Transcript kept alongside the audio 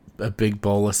a big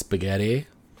bowl of spaghetti.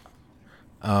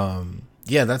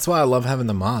 Yeah, that's why I love having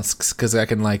the masks, because I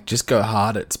can like just go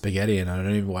hard at spaghetti and I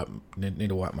don't even need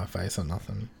to wipe my face or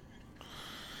nothing.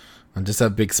 I just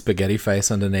have big spaghetti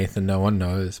face underneath and no one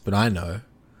knows, but I know.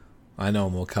 I know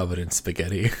I'm all covered in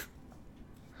spaghetti.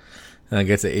 And I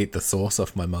get to eat the sauce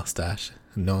off my mustache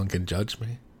and no one can judge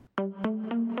me.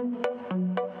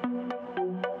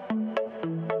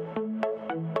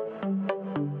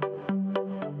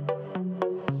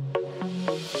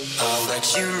 I'll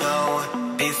let you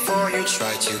know before you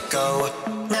try to go.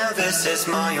 Now this is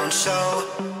my own show.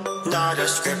 Not a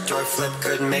script or flip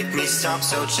could make me stop,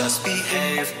 so just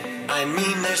behave. I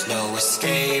mean, there's no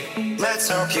escape. Let's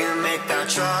hope you make that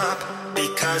drop,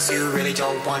 because you really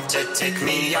don't want to take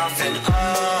me off. And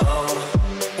oh,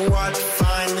 what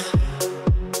fun.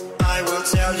 I will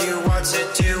tell you what to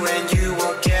do and you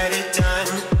will get it done.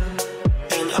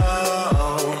 And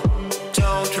oh,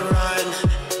 don't run.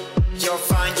 You'll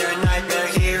find your nightmare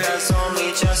here has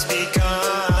only just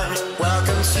begun.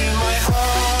 Welcome to my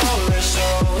horror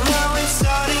show. Now it's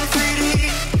starting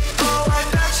 3D. Oh, I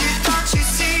bet you thought you'd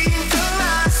seen the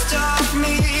last of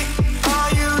me. Are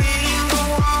you reading the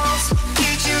walls?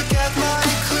 Did you get my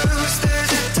clues? There's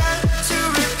a debt to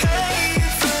repay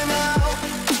for now.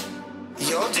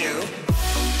 You'll do.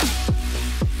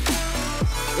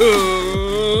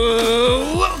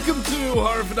 Welcome to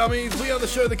Horror for Dummies. We are the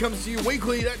show that comes to you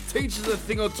weekly that teaches a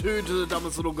thing or two to the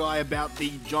dumbest little guy about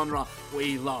the genre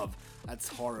we love. That's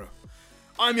horror.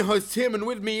 I'm your host Tim, and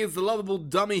with me is the lovable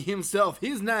dummy himself.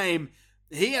 His name,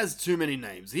 he has too many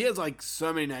names. He has like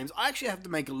so many names. I actually have to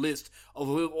make a list of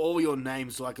all your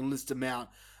names so I can list them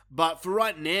out. But for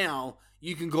right now,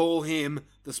 you can call him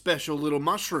the special little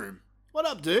mushroom. What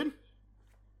up, dude?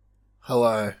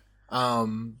 Hello.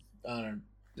 Gravy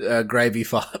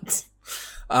farts.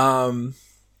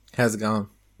 How's it going?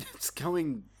 It's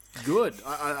going good.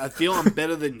 I feel I'm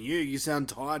better than you. You sound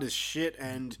tired as shit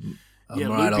and yeah,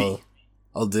 Alright, loopy.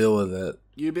 I'll deal with it.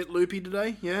 You a bit loopy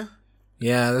today? Yeah?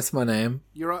 Yeah, that's my name.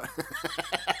 You're right.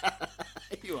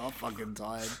 You are fucking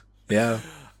tired. Yeah.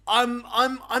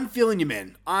 I'm feeling you,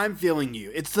 man. I'm feeling you.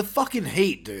 It's the fucking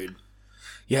heat, dude.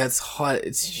 Yeah, it's hot.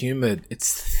 It's humid.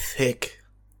 It's thick.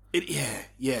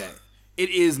 Yeah. It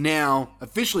is now,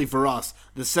 officially for us,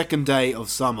 the second day of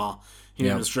summer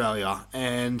here in Australia.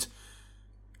 And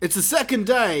it's the second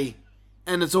day,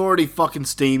 and it's already fucking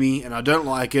steamy, and I don't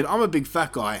like it. I'm a big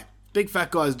fat guy. Big fat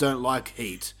guys don't like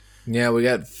heat. Yeah, we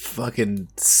got fucking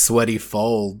sweaty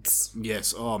folds.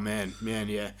 Yes. Oh, man,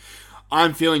 yeah.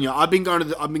 I'm feeling you. I've been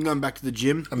going back to the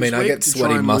gym. I mean, I get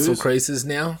sweaty muscle creases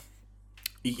now.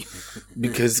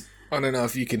 Because, I don't know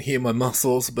if you can hear my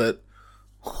muscles, but...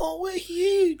 Oh, we're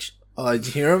huge. Oh, did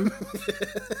you hear them?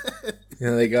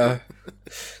 There they go.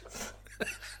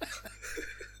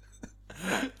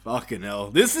 Fucking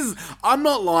hell. I'm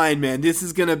not lying, man. This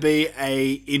is going to be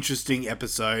a interesting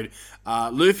episode.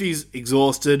 Luffy's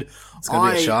exhausted. It's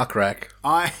going to be a shark wreck.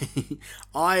 I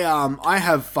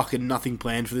have fucking nothing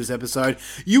planned for this episode.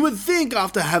 You would think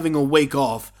after having a week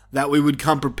off that we would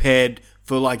come prepared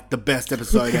for like the best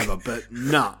episode ever, but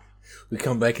nah. We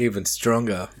come back even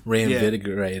stronger,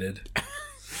 reinvigorated.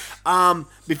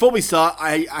 Before we start,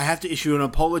 I have to issue an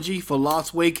apology for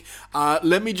last week.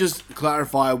 Let me just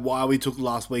clarify why we took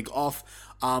last week off.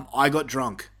 I got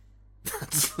drunk.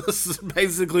 That's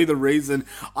basically the reason.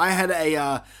 I had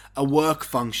a work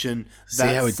function. See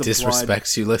how he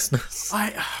disrespects you, listeners?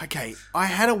 I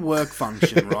had a work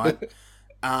function, right?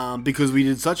 Because we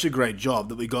did such a great job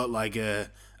that we got like a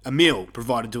meal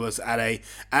provided to us at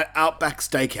Outback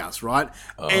Steakhouse, right?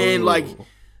 Oh. And like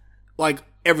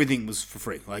everything was for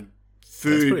free, like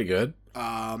food. That's pretty good.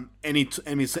 Any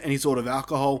sort of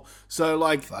alcohol. So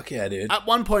like, fuck yeah, dude. At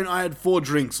one point, I had 4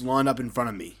 drinks lined up in front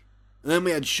of me, and then we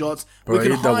had shots. Bro,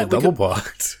 you double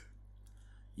parked.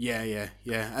 Yeah.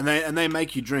 And they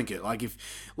make you drink it. Like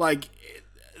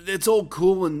it's all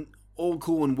cool and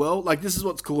well. Like, this is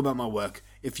what's cool about my work.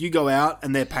 If you go out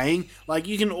and they're paying, like,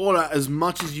 you can order as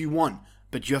much as you want,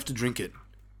 but you have to drink it.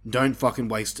 Don't fucking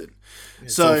waste it.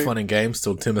 It's all fun and games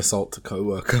till Tim assaults a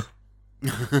co-worker.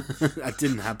 That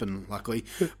didn't happen, luckily.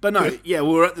 But no, yeah,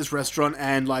 we were at this restaurant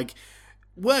and, like,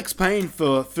 work's paying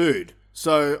for food.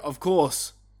 So, of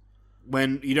course,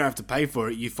 when you don't have to pay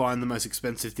for it, you find the most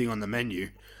expensive thing on the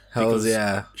menu. Hells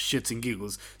yeah. Shits and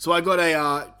giggles. So I got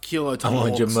a kilo tomahawk steak. I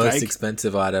want your most steak.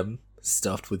 Expensive item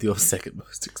stuffed with your second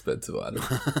most expensive item.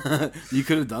 You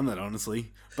could have done that,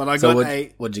 honestly. But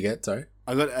what'd you get, sorry?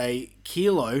 I got a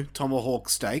kilo tomahawk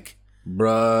steak.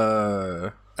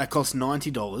 Bro. That cost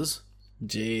 $90.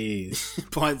 Jeez.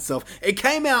 By itself. It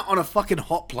came out on a fucking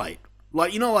hot plate.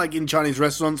 Like, you know, like in Chinese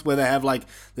restaurants where they have, like,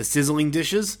 the sizzling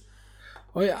dishes?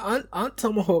 Oh yeah, aren't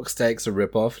tomahawk steaks a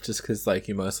rip-off just because, like,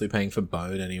 you're mostly paying for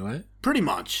bone anyway? Pretty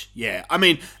much, yeah. I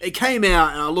mean, it came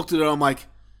out and I looked at it, I'm like,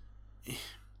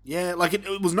 yeah, like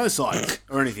it was no sides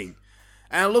or anything.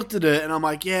 And I looked at it and I'm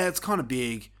like, yeah, it's kind of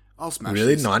big. I'll smash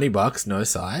Really? this. $90, no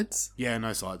sides? Yeah,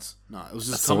 no sides. No, it was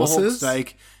just Sauces? tomahawk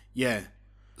steak. Yeah.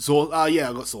 Sauce. Yeah,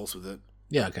 I got sauce with it.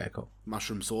 Yeah, okay, cool.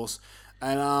 Mushroom sauce.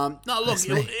 And, no, look,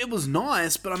 it was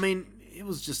nice, but I mean, it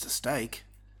was just a steak.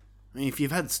 I mean, if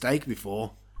you've had steak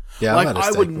before... Yeah, like, I've had a I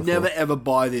steak would before. never, ever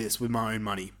buy this with my own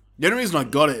money. The only reason I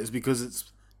got it is because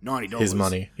it's $90. His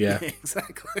money, yeah.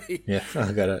 Exactly. Yeah,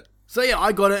 I got it. So, yeah,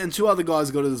 I got it, and two other guys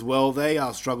got it as well. They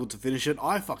struggled to finish it.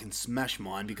 I fucking smashed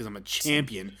mine because I'm a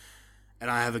champion,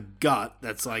 and I have a gut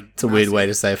that's, like... It's a weird way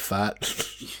to say fat.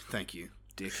 Thank you,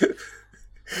 dick.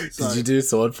 Did you do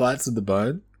sword fights with the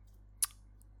bone?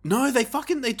 No, they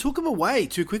took them away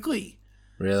too quickly.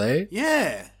 Really?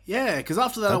 Yeah, because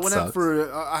after that I went out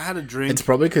for I had a drink. It's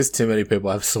probably because too many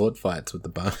people have sword fights with the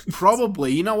bone.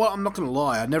 Probably. You know what? I'm not going to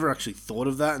lie. I never actually thought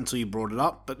of that until you brought it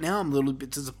up, but now I'm a little bit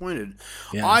disappointed.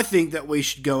 Yeah. I think that we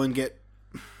should go and get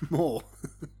more.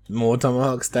 More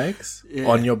tomahawk steaks? Yeah.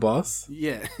 On your boss?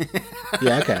 Yeah.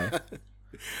 Yeah, okay.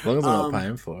 As long as I'm not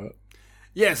paying for it.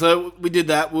 Yeah, so we did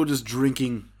that. We were just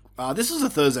drinking. This was a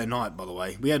Thursday night, by the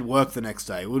way. We had work the next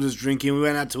day. We were just drinking. We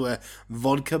went out to a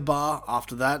vodka bar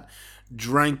after that.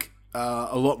 Drank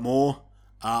a lot more.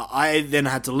 I then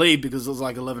had to leave because it was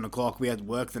like 11 o'clock. We had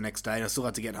work the next day and I still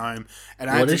had to get home.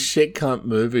 And what a shit cunt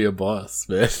move of your boss,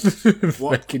 man.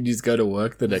 What? Can you just go to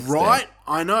work the next day? Right?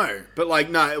 I know. But like,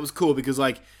 no, it was cool because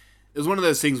like, it was one of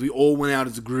those things we all went out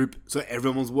as a group so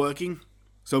everyone was working.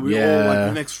 So we all, like,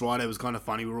 the next Friday was kind of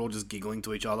funny. We were all just giggling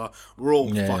to each other. We were all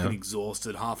fucking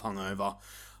exhausted, half hungover.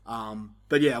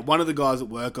 But yeah, one of the guys at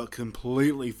work got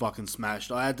completely fucking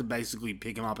smashed. I had to basically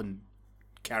pick him up and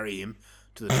carry him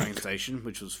to the train station,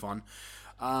 which was fun.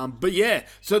 But yeah,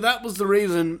 so that was the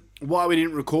reason why we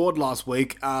didn't record last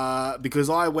week, because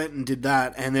I went and did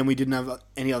that, and then we didn't have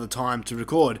any other time to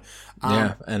record.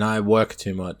 Yeah, and I work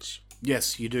too much.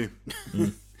 Yes, you do.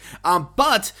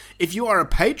 But if you are a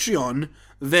Patreon,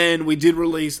 then we did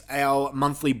release our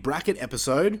monthly bracket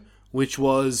episode, which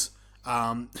was,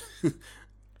 I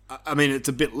mean, it's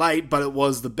a bit late, but it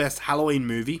was the best Halloween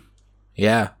movie.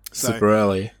 Yeah, so super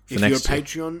early. If you're a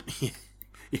Patreon,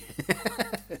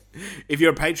 if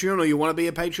you're a Patreon or you want to be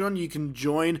a Patreon, you can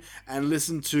join and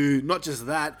listen to not just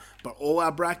that, but all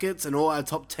our brackets and all our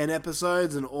top 10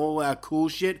 episodes and all our cool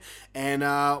shit. And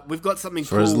we've got something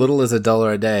for as little as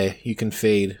 $1 a day. You can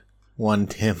feed one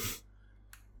Tim.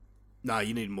 No,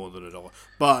 you need more than $1.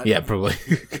 But yeah, probably.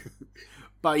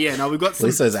 But yeah, no, we've got some. At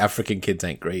least those African kids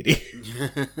ain't greedy.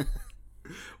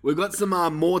 We've got some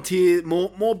more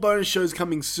bonus shows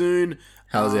coming soon.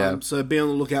 How's that? So be on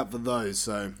the lookout for those.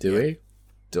 So do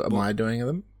we? Am I doing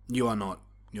them? You are not.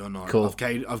 You're not. Cool.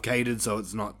 I've catered, so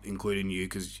it's not including you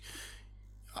because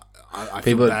I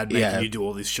feel bad making you do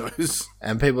all these shows.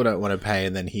 And people don't want to pay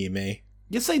and then hear me.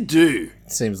 Yes, they do.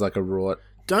 Seems like a rort.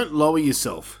 Don't lower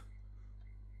yourself.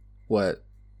 What?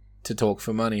 To talk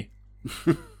for money?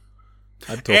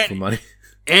 I'd talk for money.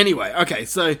 Anyway, okay,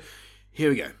 so here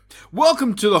we go.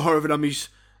 Welcome to the Horror for Dummies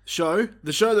show,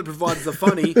 the show that provides the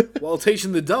funny while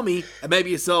teaching the dummy and maybe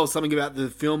yourself something about the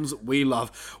films we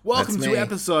love. Welcome to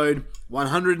episode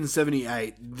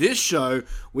 178. This show,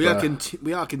 we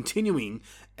are continuing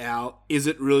our Is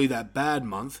It Really That Bad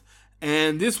month,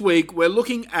 and this week we're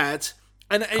looking at...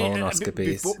 And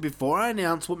before I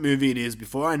announce what movie it is,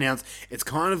 it's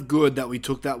kind of good that we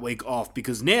took that week off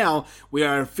because now we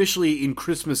are officially in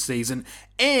Christmas season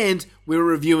and we're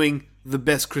reviewing the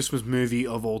best Christmas movie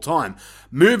of all time.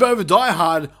 Move over Die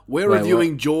Hard, we're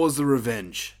reviewing Jaws the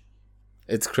Revenge.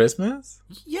 It's Christmas?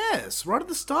 Yes, right at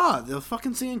the start. They're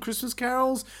fucking singing Christmas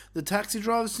carols. The taxi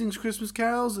driver sings Christmas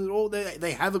carols.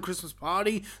 They have a Christmas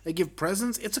party. They give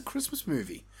presents. It's a Christmas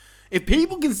movie. If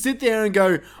people can sit there and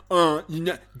go,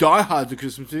 Die Hard's a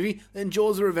Christmas movie, then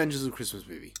Jaws the Revenge is a Christmas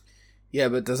movie. Yeah,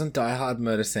 but doesn't Die Hard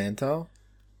murder Santa?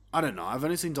 I don't know. I've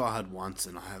only seen Die Hard once,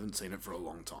 and I haven't seen it for a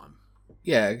long time.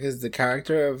 Yeah, because the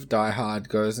character of Die Hard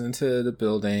goes into the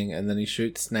building, and then he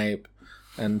shoots Snape,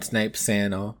 and Snape's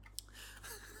Santa.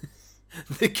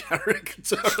 The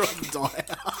character of Die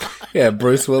Hard. Yeah,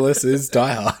 Bruce Willis is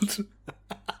Die Hard.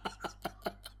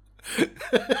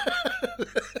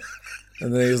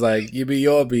 And then he's like, you be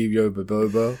your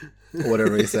bobo, or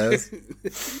whatever he says.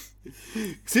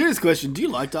 Serious question, do you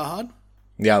like Die Hard?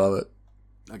 Yeah, I love it.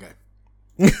 Okay.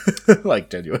 Like,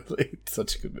 genuinely, it's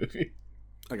such a good movie.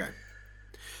 Okay.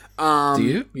 Do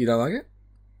you? You don't like it?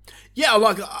 Yeah, I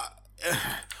like it.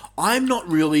 I'm not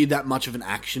really that much of an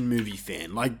action movie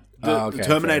fan. Like, the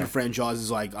Terminator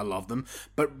franchises, like, I love them.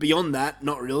 But beyond that,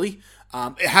 not really.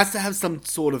 It has to have some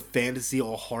sort of fantasy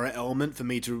or horror element for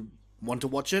me to want to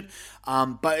watch it.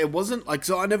 But it wasn't, like,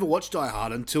 so I never watched Die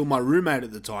Hard until my roommate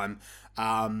at the time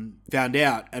found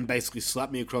out and basically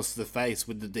slapped me across the face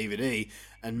with the DVD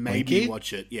and made me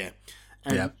watch it. Yeah.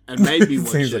 And made me watch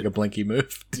it. Seems like a Blinky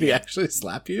move. Did he actually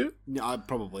slap you? Yeah,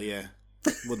 probably, yeah.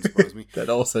 Wouldn't surprise me. That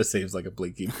also seems like a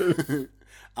Blinky move.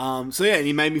 So yeah,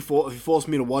 and he forced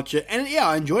me to watch it, and yeah,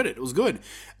 I enjoyed it. It was good.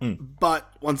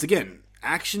 But once again,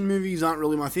 action movies aren't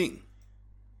really my thing.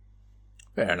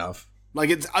 Fair enough.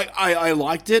 Like, I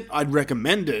liked it. I'd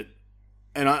recommend it,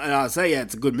 and I say yeah,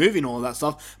 it's a good movie and all of that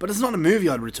stuff. But it's not a movie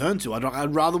I'd return to.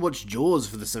 I'd rather watch Jaws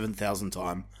for the 7,000th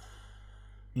time.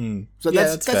 So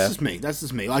that's just me. That's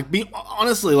just me. Like,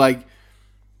 honestly, like,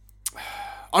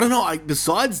 I don't know.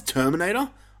 Besides Terminator,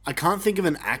 I can't think of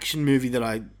an action movie that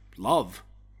I love.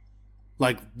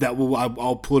 Like, that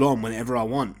I'll put on whenever I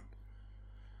want.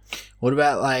 What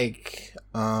about, like,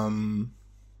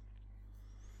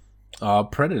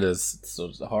 Predator's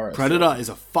sort of horror. Predator is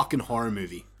a fucking horror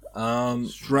movie.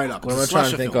 Straight up. What am I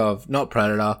trying to think of? Not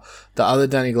Predator. The other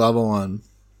Danny Glover one.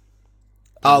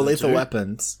 Oh, Lethal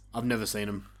Weapons. I've never seen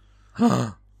them.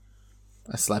 I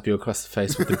slap you across the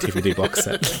face with the DVD box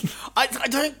set.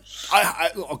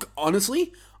 Look,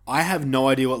 honestly, I have no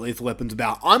idea what Lethal Weapon's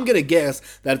about. I'm going to guess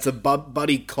that it's a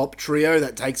buddy cop trio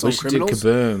that takes on criminals.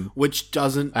 Kaboom. Which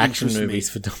doesn't Action interest movies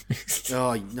me. for dummies.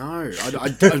 Oh, no.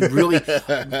 I really...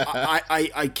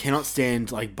 I cannot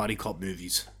stand, like, buddy cop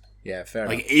movies. Yeah, fair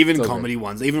enough. Like, even comedy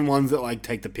ones. Even ones that, like,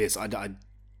 take the piss. I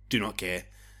do not care.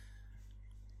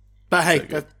 But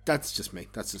hey, that's just me.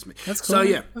 That's just me. That's cool. So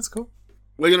yeah, that's cool.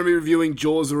 We're going to be reviewing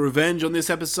Jaws of Revenge on this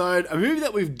episode, a movie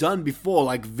that we've done before,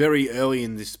 like very early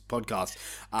in this podcast.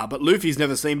 But Luffy's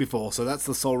never seen before, so that's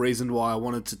the sole reason why I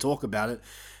wanted to talk about it.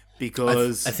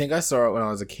 Because I think I saw it when I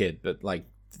was a kid, but like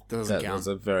that was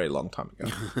a very long time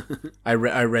ago. I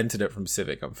rented it from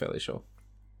Civic. I'm fairly sure.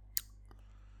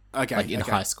 Okay, like in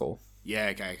high school. Yeah.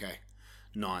 Okay.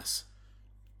 Nice.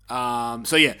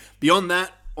 So yeah, beyond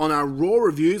that. On our Raw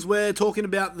reviews, we're talking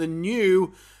about the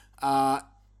new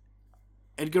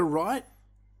Edgar Wright?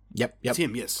 Yep. It's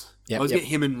him, yes. Yep, I always get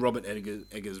him and Robert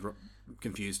Eggers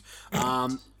confused.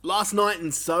 Last night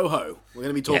in Soho. We're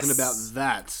going to be talking about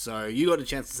that. So you got a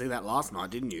chance to see that last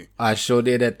night, didn't you? I sure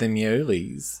did at the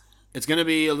Newlies. It's going to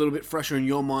be a little bit fresher in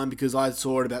your mind because I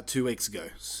saw it about 2 weeks ago.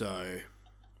 So,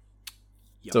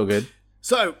 it's all good.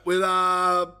 So, with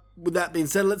that being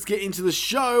said, let's get into the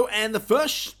show. And the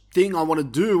first thing I want to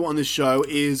do on this show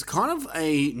is kind of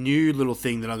a new little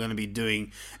thing that I'm going to be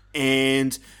doing.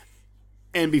 And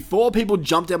before people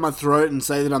jump down my throat and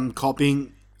say that I'm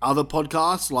copying other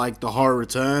podcasts like the Horror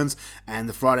Returns and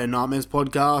the Friday Nightmares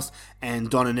podcast and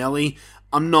Don and Ellie,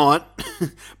 I'm not.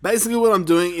 Basically what I'm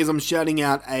doing is I'm shouting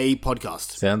out a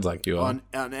podcast. Sounds like you are.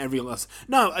 On every list.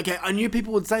 No, okay, I knew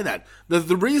people would say that.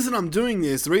 The reason I'm doing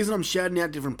this, the reason I'm shouting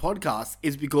out different podcasts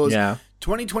is because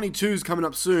 2022 is coming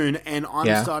up soon and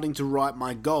I'm starting to write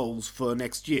my goals for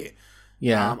next year.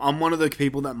 Yeah. I'm one of the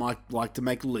people that might like to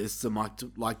make lists and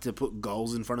like to put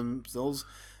goals in front of themselves.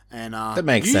 And that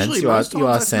makes sense. You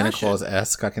are Santa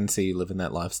Claus-esque. I can see you living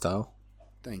that lifestyle.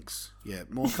 Thanks. Yeah,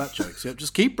 more fat jokes. Yep,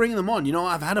 just keep bringing them on. You know,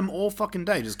 I've had them all fucking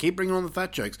day. Just keep bringing on the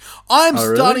fat jokes. I'm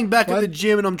starting back at the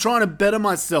gym and I'm trying to better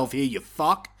myself here, you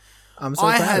fuck. I'm so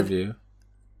proud of you.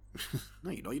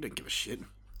 No, you don't. You don't give a shit.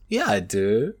 Yeah, I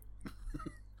do.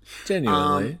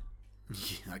 Genuinely.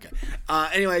 Yeah, okay.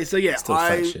 Anyway, so yeah, Still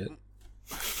fat shit.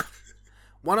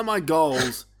 One of my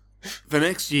goals for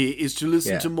next year is to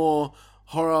listen to more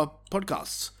horror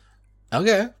podcasts.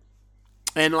 Okay.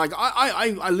 And like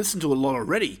I listen to a lot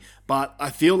already, but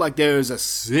I feel like there is a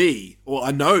sea, or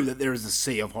I know that there is a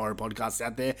sea of horror podcasts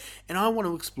out there, and I want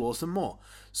to explore some more.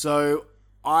 So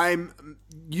I'm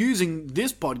using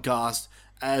this podcast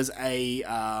as a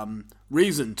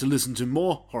reason to listen to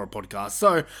more horror podcasts.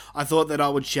 So I thought that I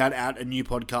would shout out a new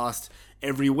podcast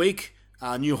every week,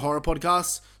 new horror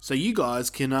podcasts, so you guys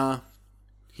can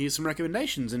hear some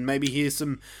recommendations and maybe hear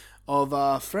some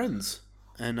of friends.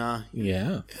 And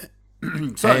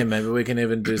so, hey, maybe we can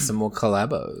even do some more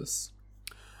collabos.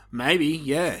 Maybe,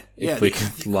 yeah. If we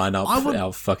can line up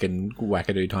our fucking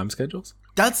wackadoo time schedules.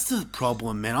 That's the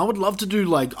problem, man. I would love to do,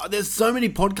 like, there's so many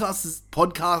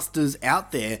podcasters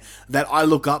out there that I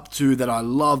look up to, that I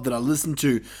love, that I listen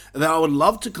to, that I would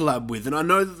love to collab with, and I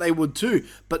know that they would too,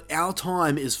 but our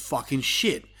time is fucking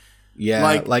shit. Yeah,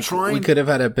 like we could have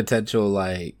had a potential,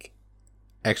 like,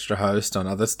 extra host on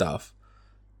other stuff,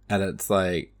 and it's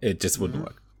like, it just wouldn't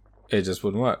work. It just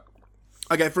wouldn't work.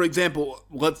 Okay, for example,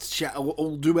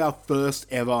 we'll do our first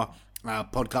ever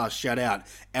podcast shout out.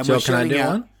 And Sure, we're can I shouting do out.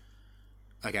 one?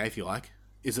 Okay, if you like.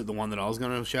 Is it the one that I was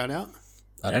going to shout out?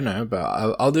 I don't know, but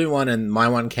I'll do one, and my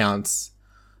one counts.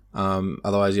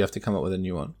 Otherwise, you have to come up with a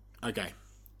new one. Okay.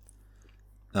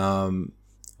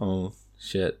 Oh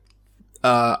shit.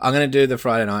 I'm gonna do the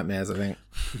Friday Nightmares. I think.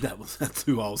 That's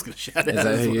who I was going to shout out. Is that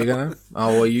as who you're well. gonna?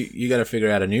 Oh well, you got to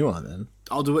figure out a new one then.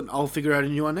 I'll do it. I'll figure out a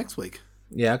new one next week.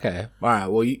 Yeah. Okay. All right.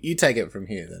 Well, you take it from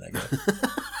here then. I guess.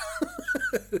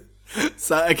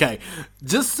 So okay,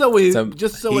 you're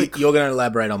You're gonna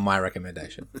elaborate on my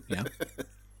recommendation. Yeah.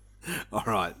 all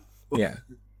right. Yeah.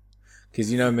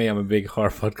 Because you know me, I'm a big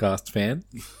horror podcast fan.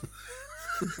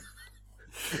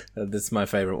 This is my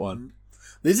favorite one.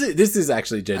 This is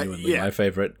actually genuinely my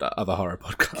favorite other horror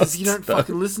podcast. Because you don't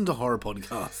fucking listen to horror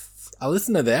podcasts. I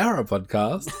listen to their horror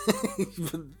podcast.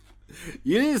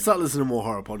 You need to start listening to more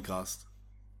horror podcasts.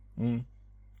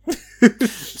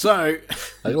 So, I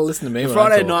gotta listen to me when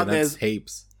Friday I talk, Nightmares- and that's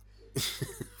heaps.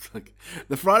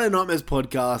 the Friday Nightmares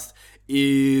podcast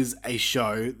is a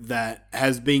show that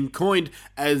has been coined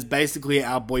as basically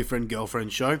our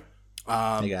boyfriend-girlfriend show.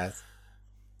 Hey guys.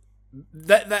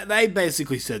 They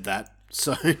basically said that.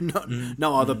 So,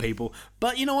 no other people.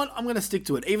 But you know what? I'm going to stick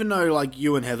to it. Even though, like,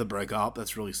 you and Heather broke up.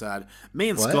 That's really sad. Me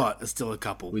and What? Scott are still a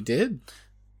couple. We did?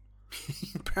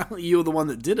 Apparently, you were the one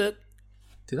that did it.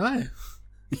 Did I?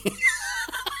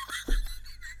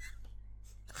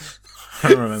 I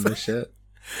don't remember shit.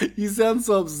 You sound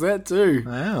so upset, too.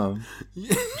 I am.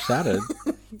 Shattered.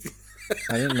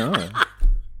 I didn't know.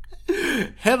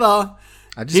 Heather,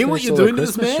 I just hear what finished you're all the doing to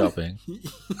this Christmas man?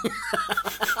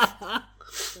 shopping.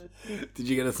 Did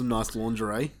you get us some nice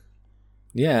lingerie?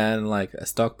 Yeah, and like a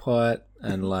stock pot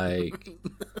and like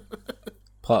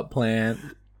pot plant.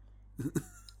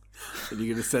 Are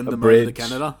you going to send A them over to bridge.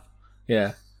 Canada?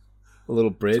 Yeah. A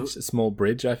little bridge, a small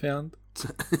bridge I found.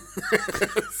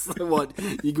 So what?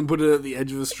 You can put it at the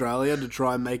edge of Australia to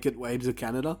try and make it way to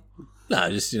Canada? No,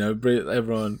 just,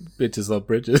 everyone, bitches love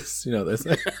bridges. You know what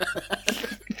they say.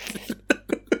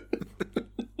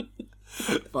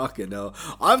 Fucking hell.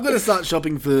 I've got to start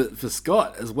shopping for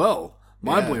Scott as well.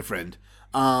 My boyfriend.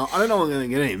 I don't know what I'm going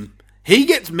to get him. He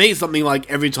gets me something like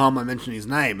every time I mention his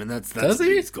name, and that's Does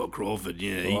he? Scott Crawford.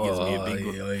 Yeah, he gives me a big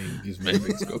one. He gives me a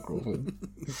big Scott Crawford.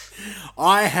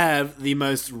 I have the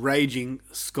most raging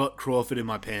Scott Crawford in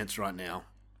my pants right now.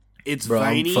 It's Bro,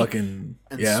 I'm veiny fucking...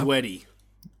 and Yeah? sweaty.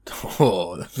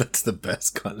 Oh, that's the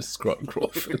best kind of Scott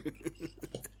Crawford.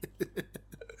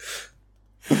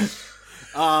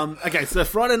 Okay, so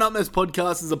Friday Nightmares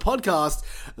Podcast is a podcast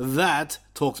that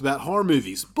talks about horror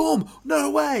movies. Boom!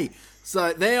 No way!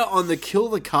 So they're on the Kill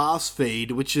the Cast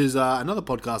feed, which is another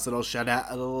podcast that I'll shout out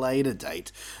at a later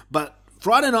date. But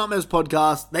Friday Nightmares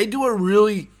Podcast, they do a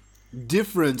really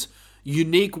different,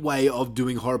 unique way of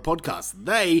doing horror podcasts.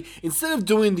 They, instead of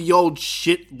doing the old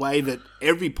shit way that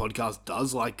every podcast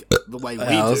does, like the way we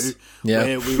Ours. do, Yeah.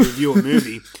 where we review a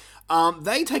movie,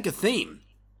 they take a theme.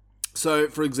 So,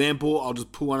 for example, I'll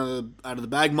just pull one out of the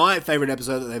bag. My favorite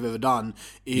episode that they've ever done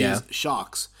is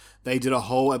Sharks. They did a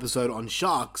whole episode on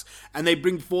sharks, and they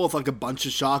bring forth like a bunch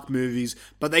of shark movies,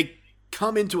 but they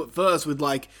come into it first with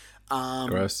like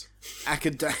Gross.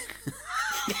 Fucking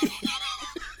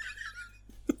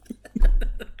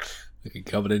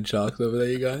covered in sharks over there,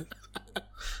 you guys.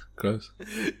 Gross.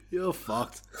 You're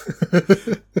fucked.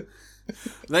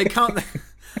 They can't.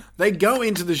 They go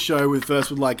into the show with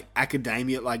like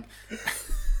academia, like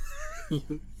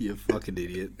you fucking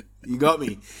idiot. You got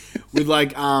me with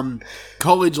like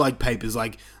college like papers,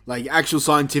 like actual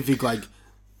scientific like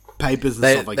papers and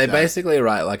stuff like they that. basically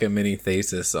write like a mini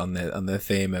thesis on the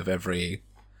theme of every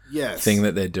thing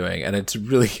that they're doing, and it's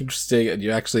really interesting, and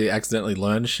you actually accidentally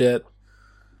learn shit,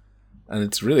 and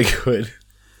it's really good.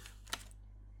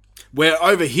 Where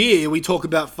over here we talk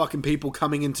about fucking people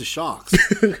coming into sharks.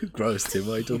 Gross, Tim.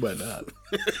 Why are you talking about that?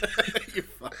 You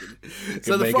fucking...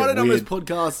 So the make Friday it Numbers weird.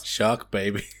 podcast. Shark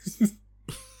babies.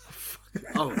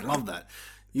 I would love that.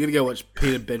 You gotta go watch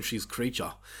Peter Benchley's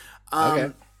Creature.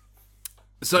 Okay.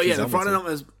 So If you yeah, the tell me Friday to.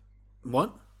 Numbers.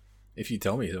 What? If you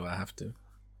tell me to, I have to.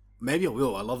 Maybe I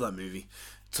will. I love that movie.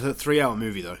 It's a 3-hour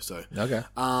movie though. So Okay.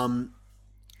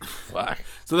 Fuck.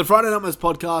 So the Friday Numbers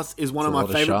podcast is one of a my lot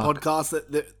of favorite shark.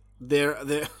 podcasts.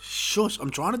 They're shush.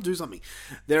 I'm trying to do something.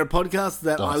 They're a podcast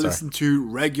that I sorry. listen to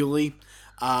regularly.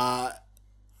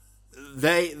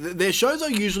 Their shows are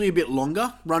usually a bit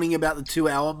longer, running about the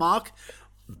 2-hour mark.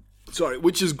 Sorry,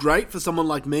 which is great for someone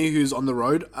like me who's on the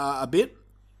road a bit.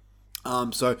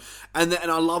 And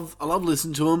I love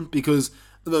listening to them because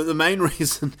the main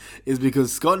reason is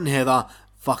because Scott and Heather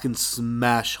fucking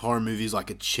smash horror movies like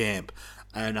a champ.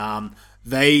 And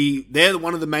they're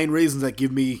one of the main reasons that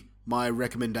give me my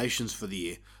recommendations for the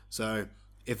year. So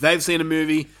if they've seen a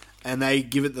movie and they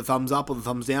give it the thumbs up or the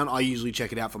thumbs down, I usually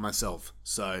check it out for myself.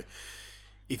 So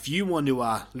if you want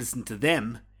to listen to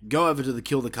them, go over to the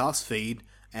Kill the Cast feed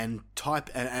and type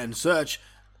and search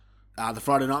the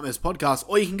Friday Nightmares podcast,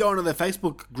 or you can go onto their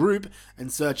Facebook group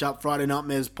and search up Friday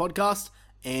Nightmares podcast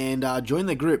and join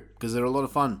their group because they're a lot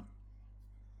of fun.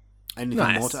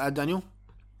 Anything more to add, Daniel?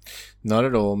 Not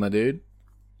at all, my dude.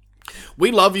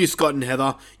 We love you, Scott and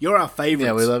Heather. You're our favorites.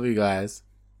 Yeah, we love you guys.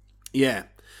 Yeah.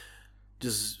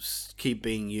 Just keep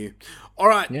being you. All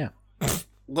right. Yeah.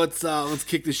 Let's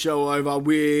kick the show over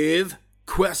with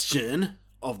question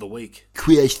of the week.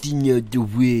 Question of the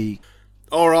week.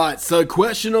 All right. So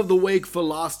question of the week for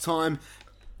last time.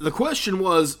 The question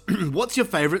was, what's your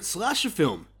favorite slasher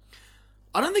film?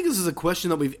 I don't think this is a question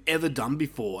that we've ever done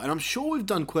before, and I'm sure we've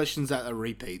done questions that are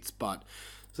repeats, but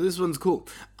so this one's cool.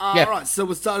 Yeah. All right. So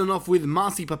we're starting off with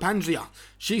Marcy Papandria.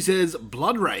 She says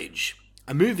Blood Rage,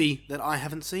 a movie that I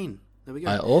haven't seen. There we go.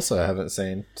 I also haven't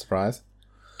seen. Surprise.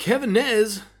 Kevin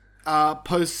Nez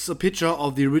posts a picture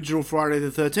of the original Friday the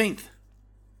 13th.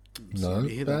 No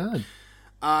bad.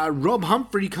 Rob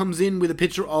Humphrey comes in with a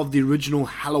picture of the original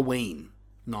Halloween.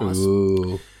 Nice.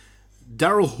 Ooh.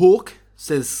 Daryl Hawk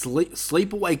says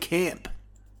Sleepaway Camp.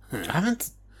 I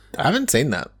haven't seen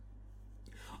that.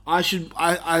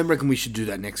 I reckon we should do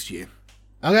that next year.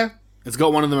 Okay. It's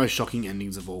got one of the most shocking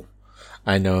endings of all.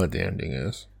 I know what the ending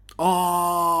is.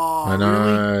 Oh, I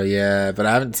know, really? yeah, but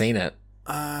I haven't seen it.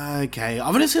 Okay,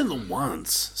 I've only seen it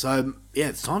once, so yeah,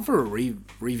 it's time for a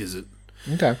revisit.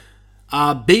 Okay.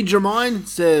 B. Jermine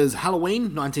says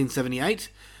Halloween, 1978.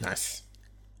 Nice.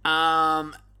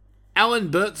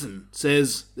 Alan Burton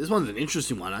says, this one's an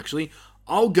interesting one, actually.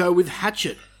 I'll go with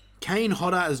Hatchet. Kane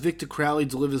Hodder as Victor Crowley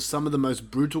delivers some of the most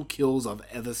brutal kills I've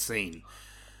ever seen.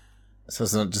 So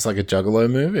it's not just like a Juggalo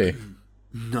movie?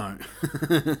 No.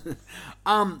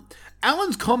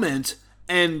 Alan's comment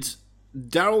and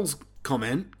Daryl's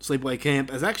comment, Sleepaway Camp,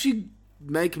 has actually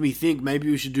making me think maybe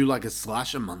we should do like a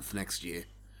slasher month next year.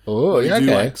 Oh, yeah, do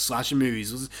okay. like slasher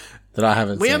movies. That I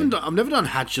haven't seen. I've never done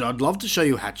Hatchet. I'd love to show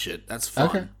you Hatchet. That's fun.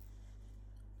 Okay.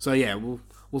 So yeah,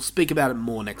 we'll speak about it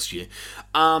more next year.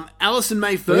 Alison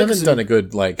May Ferguson. We haven't done a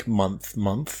good like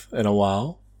month in a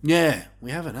while. Yeah,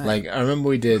 we haven't. Eh? Like I remember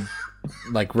we did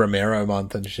like Romero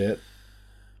month and shit.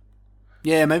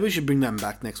 Yeah, maybe we should bring them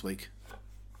back next week.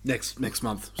 Next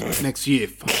month. Next year.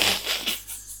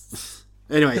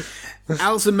 Anyway,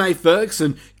 Alison May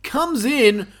Ferguson comes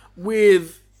in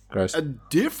with Gross. a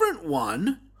different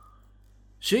one.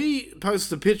 She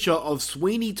posts a picture of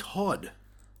Sweeney Todd.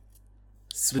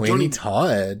 Sweeney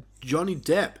Todd. Johnny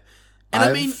Depp. And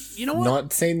I mean, you know what?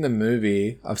 Not seen the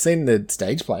movie. I've seen the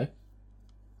stage play.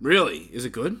 Really? Is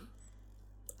it good?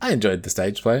 I enjoyed the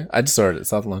stage play. I just saw it at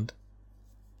Sutherland.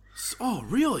 Oh,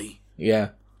 really? Yeah.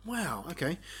 Wow,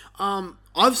 okay.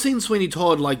 I've seen Sweeney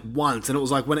Todd like once, and it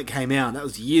was like when it came out. That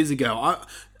was years ago.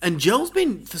 And Jel's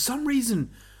been, for some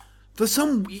reason,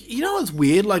 you know what's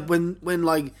weird? Like when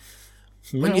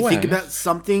you think about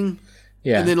something,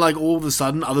 yeah, and then like all of a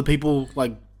sudden other people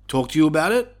like talk to you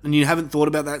about it, and you haven't thought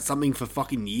about that something for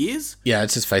fucking years. Yeah,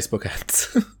 it's just Facebook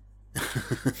ads.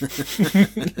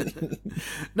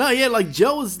 No, yeah, like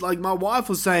Jel was like, my wife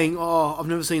was saying, "Oh, I've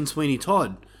never seen Sweeney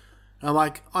Todd." And I'm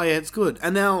like, "Oh yeah, it's good."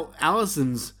 And now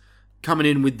Alison's coming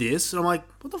in with this, and I'm like,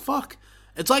 "What the fuck?"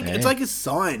 It's like a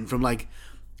sign from like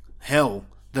hell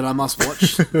that I must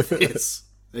watch this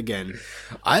again.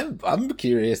 I'm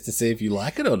curious to see if you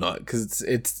like it or not because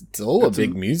it's all a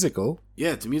big musical.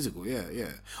 Yeah, it's a musical. Yeah.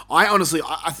 I honestly,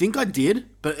 I think I did,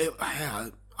 but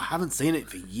I haven't seen it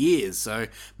for years, so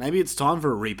maybe it's time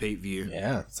for a repeat view.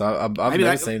 Yeah, so I've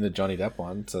never seen the Johnny Depp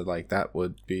one, so like that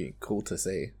would be cool to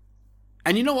see.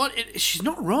 And you know what? She's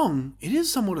not wrong. It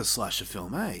is somewhat a slasher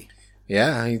film, eh?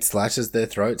 Yeah, he slashes their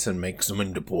throats and makes them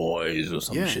into boys or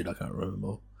some shit. I can't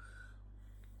remember.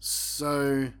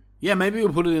 So yeah, maybe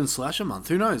we'll put it in slasher month.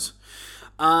 Who knows?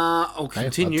 I'll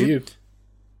continue.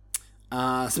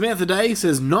 Samantha Day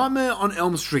says Nightmare on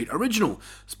Elm Street original,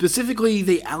 specifically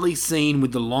the alley scene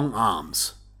with the long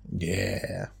arms.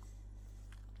 Yeah,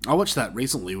 I watched that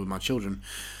recently with my children.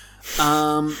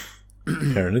 Parent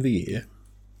of the year.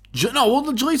 No, well,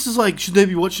 the Jaleesa is like, should they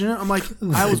be watching it? I'm like,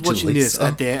 I was watching this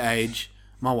at their age.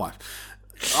 My wife.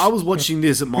 I was watching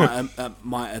this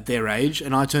at their age,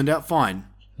 and I turned out fine.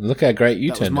 Look how great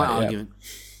you turned out. That was my argument.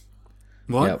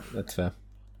 What? Yep, that's fair.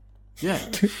 Yeah.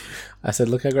 I said,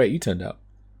 look how great you turned out.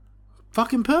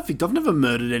 Fucking perfect. I've never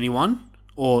murdered anyone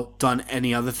or done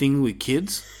any other thing with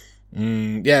kids.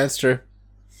 Yeah, that's true.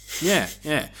 Yeah.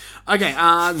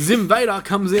 Okay, Zim Vader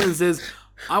comes in and says,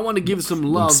 I want to give some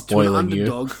love to an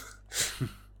underdog.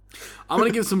 I want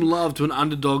to give some love to an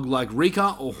underdog like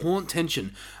Rika or Haunt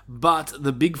Tension, but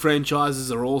the big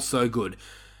franchises are all so good.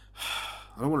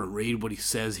 I don't want to read what he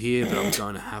says here, but I'm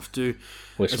going to have to.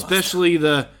 Especially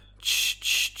the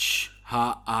ch-ch-ch-ha-ah-ah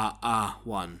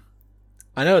one.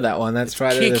 I know that one. That's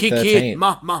Friday the 13th.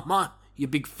 Ma, you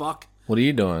big fuck. What are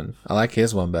you doing? I like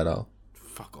his one better.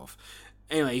 Fuck off.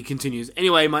 Anyway, he continues.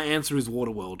 Anyway, my answer is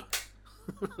Waterworld.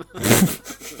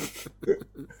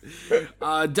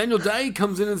 Daniel Day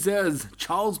comes in and says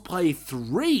Child's Play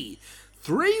 3.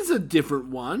 3's a different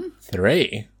one.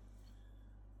 3?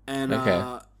 And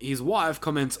okay. His wife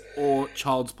comments, or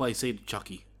Child's Play C to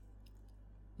Chucky.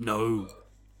 No.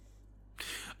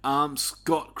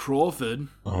 Scott Crawford.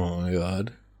 Oh my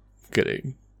god.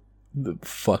 Kidding. The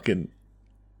fucking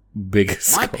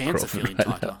biggest My Scott pants Crawford are feeling right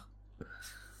tighter. now.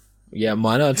 Yeah,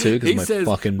 mine are too, because my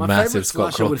fucking massive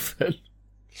Scott Crawford.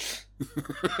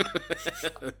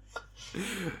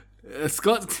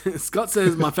 Scott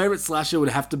says my favourite slasher would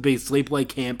have to be Sleepaway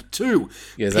Camp 2.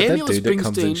 Yeah, is that dude that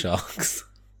comes in sharks?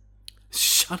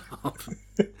 Shut up.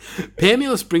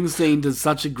 Pamela Springsteen does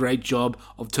such a great job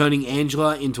of turning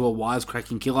Angela into a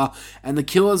wisecracking killer, and the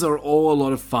killers are all a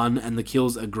lot of fun, and the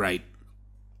kills are great.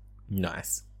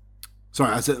 Nice. Sorry,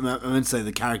 I meant to say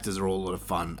the characters are all a lot of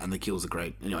fun, and the kills are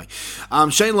great. Anyway,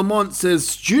 Shane Lamont says,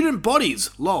 student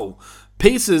bodies, lol.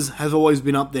 Pieces have always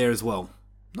been up there as well.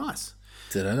 Nice.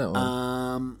 Did I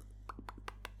know?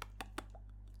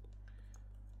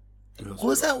 What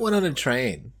was that one on a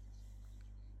train?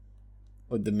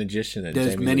 With the magician and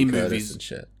There's Jamie many Lee Curtis movies and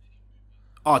shit.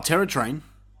 Oh, Terror Train.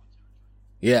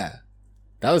 Yeah,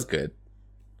 that was good.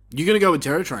 You're gonna go with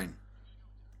Terror Train?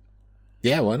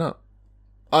 Yeah, why not?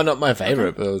 Oh, not my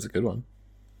favorite, but it was a good one.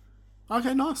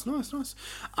 Okay, nice.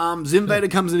 Zim Vader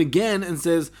comes in again and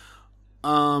says,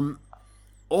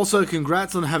 also,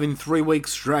 congrats on having 3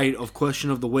 weeks straight of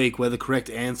Question of the Week, where the correct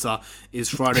answer is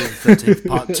Friday the 13th,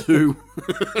 Part 2.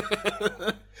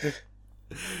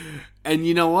 And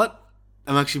you know what?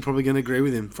 I'm actually probably going to agree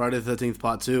with him. Friday the 13th,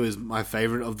 Part 2 is my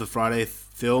favourite of the Friday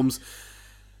films.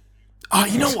 Oh,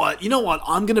 you know what?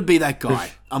 I'm going to be that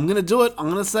guy. I'm going to do it. I'm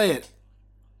going to say it.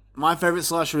 My favourite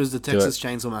slasher is the Texas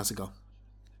Chainsaw Massacre.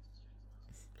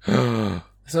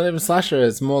 It's not even slasher.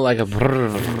 It's more like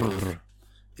a...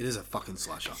 It is a fucking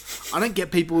slasher. I don't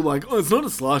get people like, oh, it's not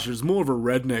a slasher. It's more of a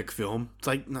redneck film. It's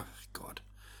like, no, God.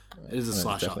 It is a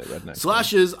slasher.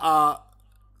 Slashers are...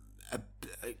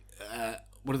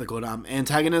 what are they called?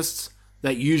 Antagonists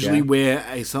that usually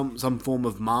wear some form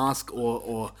of mask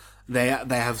or they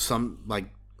have some like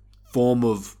form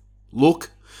of look,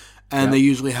 and they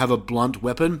usually have a blunt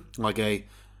weapon, like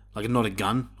not a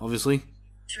gun, obviously.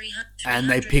 And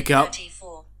they pick up.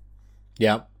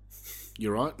 Yeah,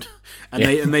 you're right.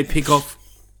 And they pick off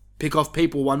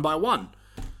people one by one.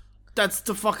 That's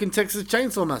the fucking Texas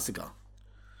Chainsaw Massacre.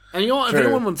 And you know what? If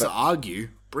anyone wants to argue,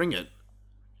 bring it.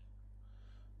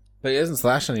 But he doesn't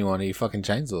slash anyone, he fucking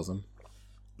chainsaws them.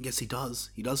 Yes, he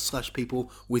does. He does slash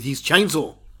people with his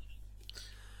chainsaw.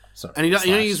 Sorry, and he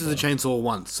only uses the chainsaw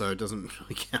once, so it doesn't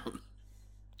really count.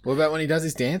 What about when he does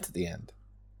his dance at the end?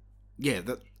 Yeah,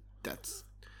 that's...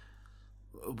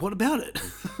 What about it?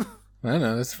 I don't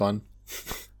know, it's fun.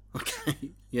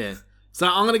 Okay, yeah. So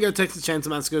I'm going to go Texas Chainsaw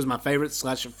Massacre as my favourite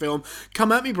slasher film.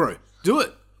 Come at me, bro. Do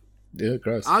it. Yeah,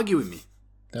 gross. Argue with me.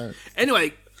 Don't.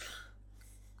 Anyway...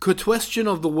 Question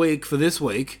of the week for this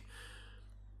week.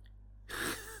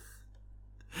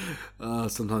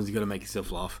 Sometimes you got to make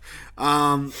yourself laugh.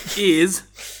 Is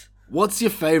what's your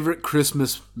favorite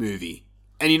Christmas movie?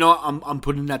 And you know what? I'm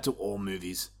putting that to all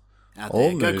movies out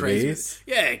there. Go crazy.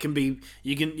 Yeah, it can be.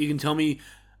 You can tell me.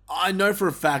 I know for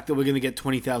a fact that we're going to get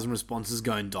 20,000 responses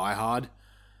going Die Hard.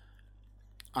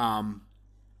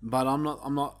 But I'm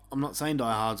not saying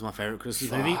Die Hard's my favorite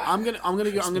Christmas movie. I'm gonna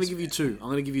give you two. I'm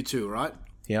gonna give you two, right?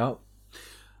 Yeah.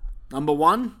 Number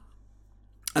one,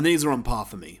 and these are on par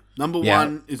for me. Number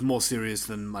one is more serious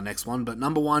than my next one, but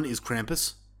number one is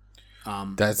Krampus.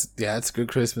 That's a good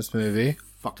Christmas movie.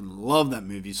 Fucking love that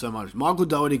movie so much. Michael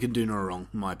Dougherty can do no wrong,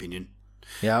 in my opinion.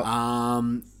 Yeah.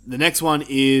 The next one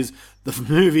is the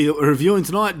movie that we're reviewing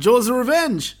tonight, Jaws of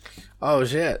Revenge. Oh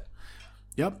shit.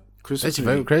 Yep. That's your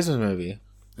favorite Christmas movie.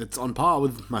 It's on par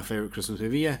with my favorite Christmas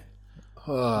movie, yeah.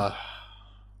 What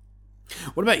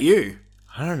about you?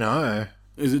 I don't know.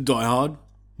 Is it Die Hard?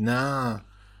 Nah.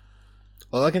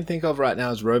 All I can think of right now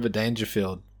is Rover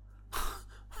Dangerfield.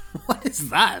 What is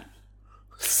that?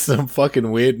 Some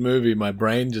fucking weird movie my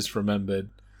brain just remembered.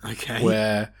 Okay.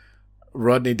 Where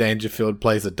Rodney Dangerfield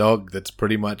plays a dog that's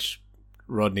pretty much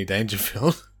Rodney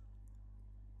Dangerfield.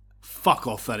 Fuck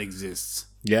off, that exists.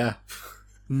 Yeah.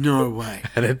 No way.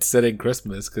 And it's set in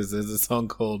Christmas because there's a song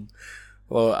called,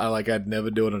 well, I'd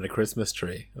never do it on a Christmas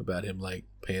tree, about him like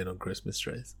peeing on Christmas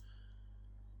trees.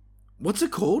 What's it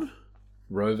called?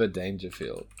 Rover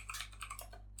Dangerfield.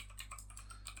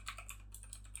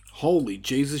 Holy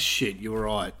Jesus shit, you were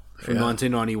right. From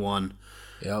 1991.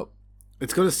 Yep.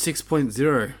 It's got a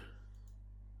 6.0.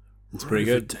 It's pretty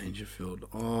good. Dangerfield.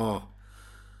 Oh.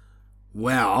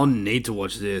 Wow, I'll need to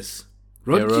watch this.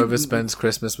 Rover spends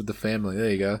Christmas with the family. There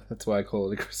you go. That's why I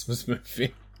call it a Christmas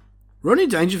movie. Rodney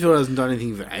Dangerfield hasn't done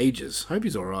anything for ages. Hope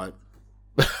he's alright.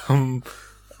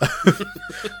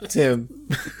 Tim.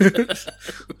 I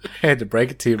had to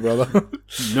break it to you, brother.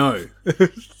 No.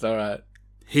 It's alright.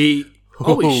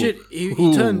 Holy shit, he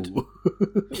turned...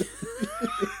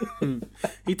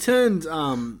 he turned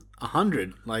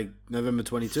 100, like November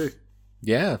 22.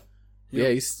 Yeah. Yep. Yeah,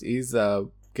 he's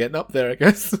getting up there, I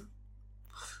guess.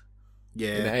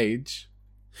 Yeah. In age.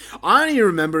 I only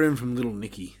remember him from Little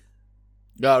Nicky.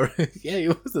 Oh, yeah, he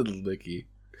was a little Nicky.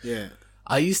 Yeah.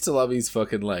 I used to love his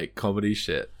fucking, like, comedy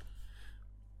shit.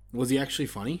 Was he actually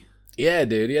funny? Yeah,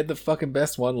 dude, he had the fucking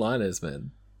best one-liners,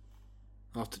 man.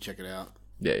 I'll have to check it out.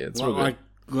 Yeah, it's real good.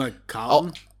 Like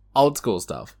Carlton? Old school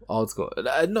stuff. Old school.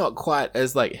 Not quite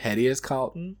as, like, heady as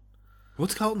Carlton.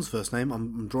 What's Carlton's first name?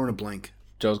 I'm drawing a blank.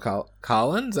 George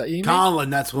Carlin? Is that you? Carlin,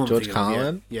 that's what I'm George thinking of,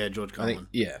 Carlin? Yeah, George Carlin.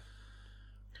 Yeah.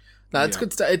 No, it's Yeah.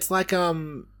 good stuff. It's like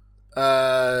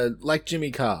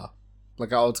Jimmy Carr.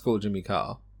 Like an old school Jimmy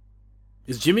Carr.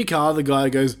 Is Jimmy Carr the guy who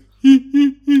goes...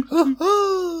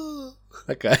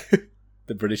 That guy.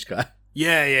 The British guy.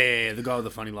 Yeah, the guy with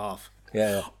the funny laugh.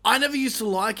 Yeah. I never used to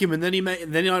like him, and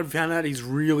then I found out he's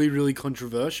really, really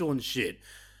controversial and shit.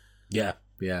 Yeah.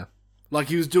 Like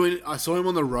he was doing, I saw him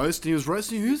on the roast, and he was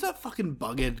roasting, who's that fucking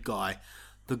bughead guy?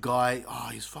 The guy,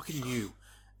 he's fucking new.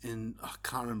 And I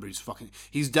can't remember his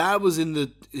dad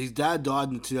died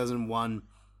in 2001.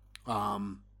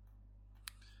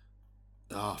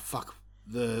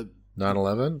 The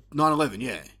 9/11? 9/11,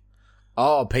 yeah.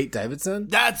 Oh, Pete Davidson?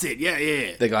 That's it,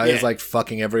 yeah. The guy who's like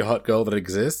fucking every hot girl that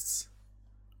exists?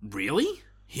 Really?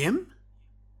 Him?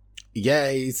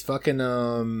 Yeah, he's fucking,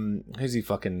 who's he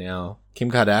fucking now?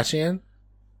 Kim Kardashian?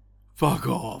 Fuck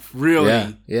off.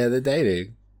 Really? Yeah, they're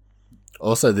dating.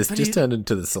 Also, this just turned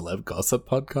into the Celeb Gossip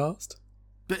podcast.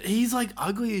 But he's like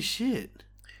ugly as shit.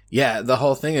 Yeah, the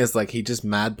whole thing is like he just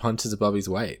mad punches above his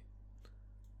weight.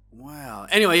 Wow.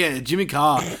 Anyway, yeah, Jimmy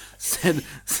Carr said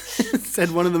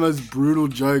one of the most brutal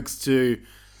jokes to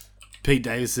Pete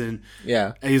Davidson.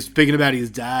 Yeah. And he was speaking about his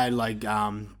dad, like,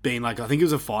 being like, I think he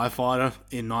was a firefighter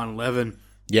in 9/11.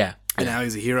 Yeah. And now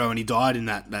he's a hero, and he died in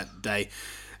that day.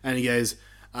 And he goes,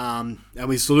 and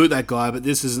we salute that guy, but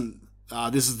this isn't,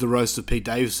 this is the roast of Pete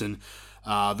Davidson.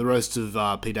 The roast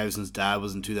of Pete Davidson's dad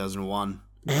was in 2001.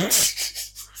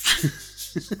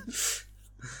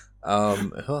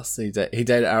 Who else did he date? He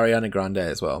dated Ariana Grande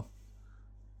as well.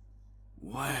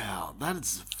 Wow, that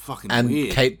is fucking and weird.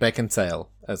 And Kate Beckinsale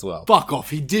as well. Fuck off,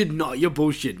 he did not. You're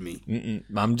bullshitting me.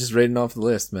 I'm just reading off the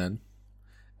list, man.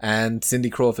 And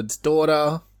Cindy Crawford's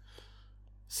daughter.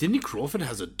 Cindy Crawford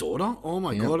has a daughter? Oh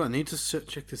my god, I need to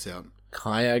check this out.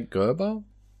 Kaya Gerber?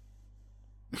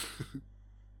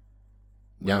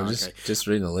 Yeah, I'm just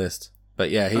reading the list.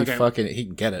 But yeah, he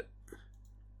can get it.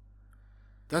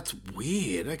 That's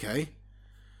weird, okay.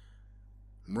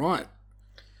 Right.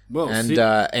 Well, and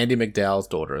Andy McDowell's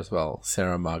daughter as well,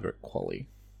 Sarah Margaret Qualley.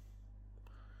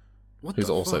 Who's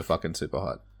also fucking super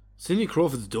hot. Cindy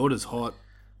Crawford's daughter's hot.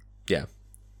 Yeah.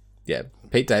 Yeah.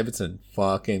 Pete Davidson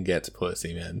fucking gets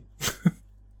pussy, man.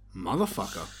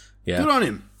 Motherfucker. Yeah. Good on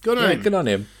him. Good on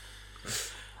him.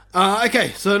 Okay,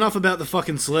 so enough about the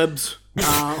fucking celebs.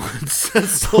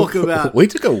 Let's talk about... We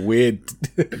took a weird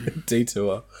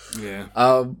detour. Yeah.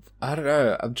 I don't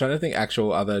know. I'm trying to think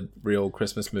actual other real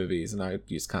Christmas movies, and I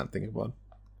just can't think of one.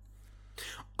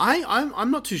 I'm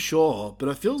not too sure, but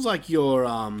it feels like you're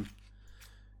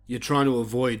trying to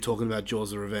avoid talking about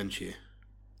Jaws of Revenge here.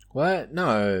 What?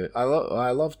 No,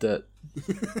 I loved it.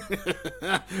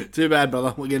 Too bad,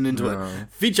 brother. We're getting into it.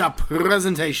 Feature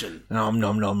presentation. Nom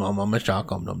nom nom nom. I'm a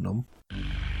shark. Nom nom nom.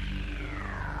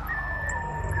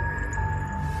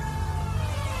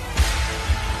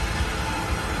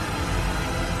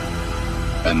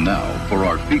 And now for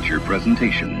our feature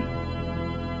presentation.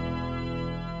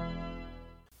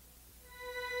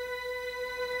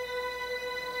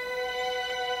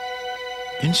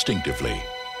 Instinctively,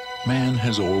 man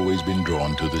has always been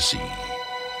drawn to the sea.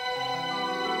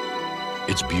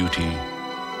 Its beauty,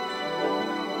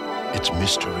 its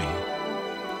mystery,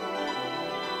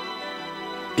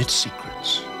 its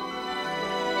secrets.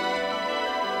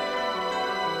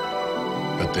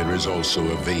 But there is also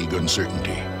a vague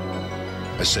uncertainty,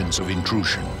 a sense of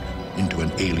intrusion into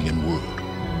an alien world,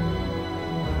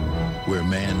 where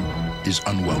man is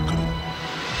unwelcome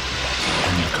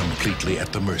and completely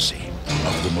at the mercy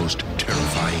of the most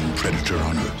terrifying predator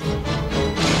on Earth.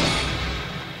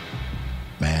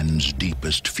 Man's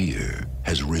deepest fear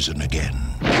has risen again.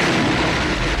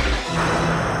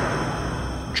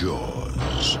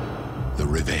 Jaws, the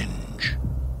revenge.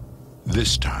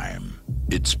 This time,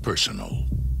 it's personal.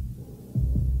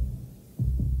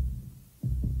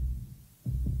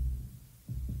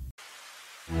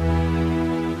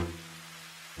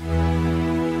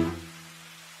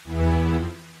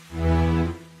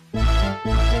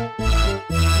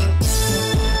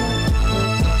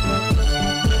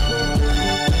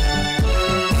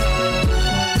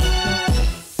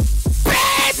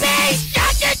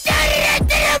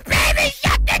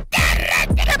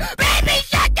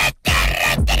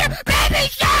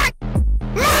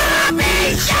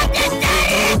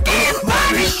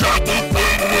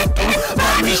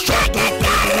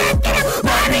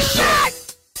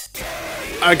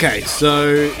 Okay, so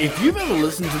if you've ever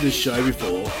listened to this show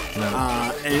before,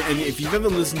 and if you've ever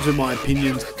listened to my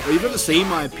opinions, or you've ever seen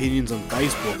my opinions on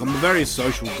Facebook, I'm a very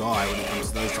social guy when it comes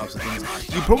to those types of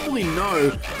things. You probably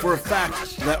know for a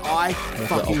fact that I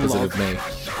fucking love...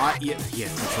 Yeah,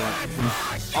 that's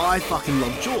right. I fucking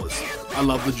love Jaws. I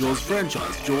love the Jaws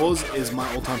franchise. Jaws is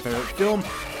my all-time favourite film.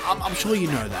 I'm sure you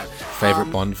know that.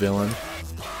 Favorite Bond villain?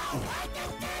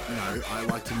 No, I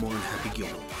liked him more in Happy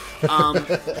Gilmore.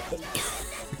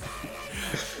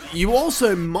 You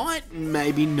also might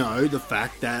maybe know the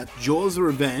fact that Jaws the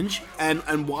Revenge,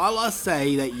 and while I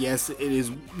say that yes, it is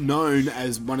known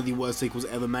as one of the worst sequels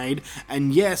ever made,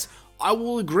 and yes, I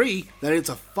will agree that it's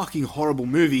a fucking horrible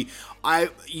movie,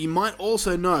 you might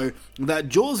also know that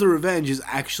Jaws the Revenge is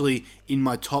actually in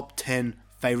my top 10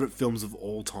 favourite films of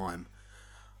all time.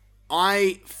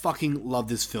 I fucking love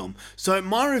this film. So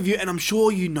my review, and I'm sure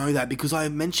you know that because I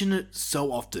mention it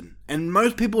so often, and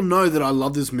most people know that I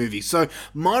love this movie. So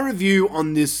my review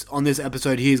on this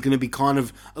episode here is going to be kind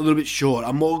of a little bit short.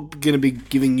 I'm more going to be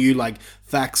giving you like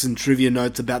facts and trivia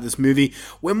notes about this movie.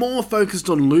 We're more focused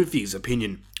on Luffy's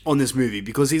opinion on this movie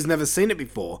because he's never seen it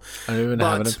before. I don't even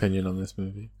have an opinion on this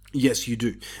movie. Yes, you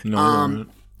do. No, I don't.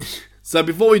 So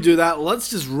before we do that, let's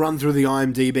just run through the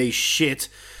IMDb shit.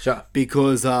 Sure.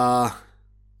 Because,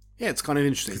 it's kind of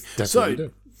interesting. That's what we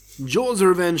do. Jaws the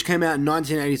Revenge came out in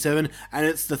 1987, and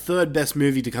it's the third best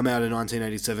movie to come out in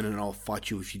 1987, and I'll fight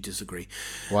you if you disagree.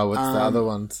 Why, what's the other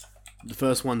ones? The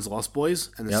first one's Lost Boys,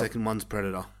 and the second one's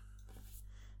Predator.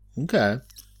 Okay.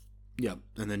 Yep,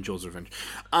 and then Jaws the Revenge.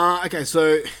 Okay,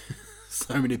 so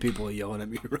many people are yelling at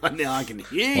me right now, I can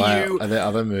hear you. Are there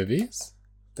other movies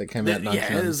that came out in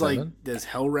 1997? Yeah, there's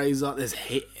Hellraiser, there's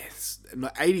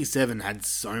 87 had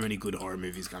so many good horror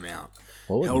movies come out.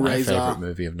 What would my favourite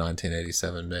movie of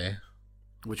 1987 be?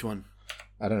 Which one?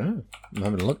 I don't know. I'm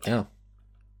having a look now.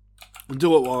 We'll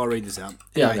do it while I read this out.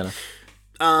 Yeah, anyway,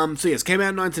 I'm so yes, came out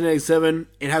in 1987.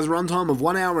 It has a runtime of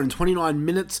 1 hour and 29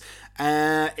 minutes.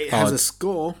 It has a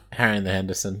score. Harry and the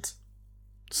Hendersons.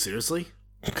 Seriously?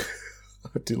 I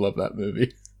do love that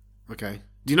movie. Okay.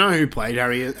 Do you know who played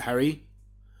Harry?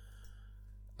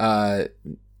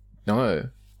 No.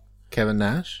 Kevin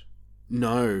Nash?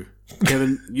 No.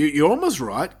 Kevin, you're almost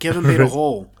right. Kevin Peter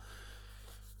Hall.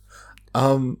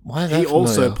 Why is that He familiar?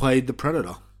 also played the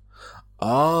Predator.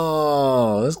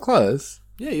 Oh, that's close.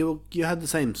 Yeah, you had the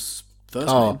same first name.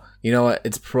 Oh, you know what?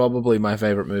 It's probably my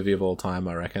favourite movie of all time,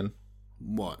 I reckon.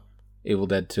 What? Evil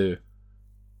Dead 2.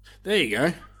 There you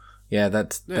go. Yeah,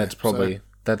 that's probably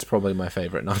my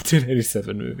favourite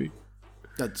 1987 movie.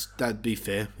 That'd be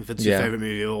fair. If it's your favourite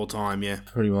movie of all time, yeah.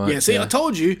 Pretty much. Yeah, see, I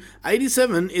told you,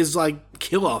 87 is like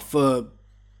killer for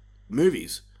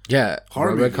movies. Yeah.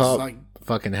 Horror movies. Robocop,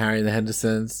 fucking Harry and the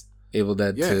Hendersons, Evil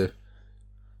Dead 2.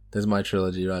 There's my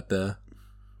trilogy right there.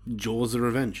 Jaws the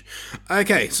Revenge.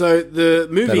 Okay, so the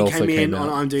movie came out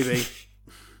on IMDb.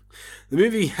 The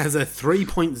movie has a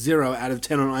 3.0 out of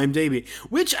 10 on IMDb,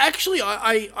 which actually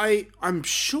I'm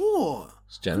sure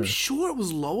it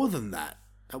was lower than that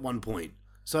at one point.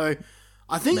 So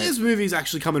I think this movie is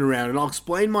actually coming around, and I'll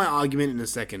explain my argument in a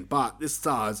second. But this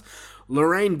stars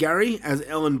Lorraine Gary as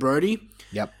Ellen Brody.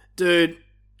 Yep. Dude,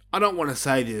 I don't want to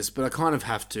say this, but I kind of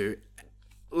have to.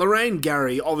 Lorraine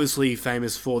Gary, obviously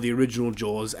famous for the original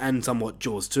Jaws and somewhat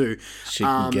Jaws 2. She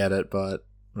can get it, but...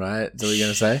 Right? Is that what you're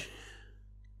going to say?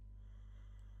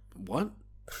 What?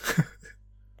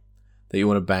 That you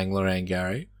want to bang Lorraine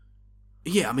Gary?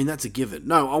 Yeah, I mean, that's a given.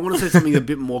 No, I want to say something a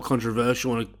bit more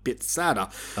controversial and a bit sadder.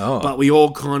 Oh. But we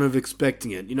all kind of expecting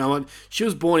it. You know what? She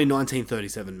was born in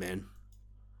 1937, man.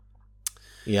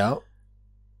 Yeah.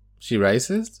 She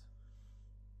racist?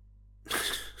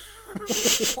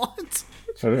 What?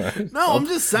 I don't know. No, I'm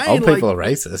just saying. Old people like, are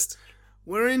racist.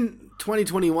 we're in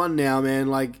 2021 now, man.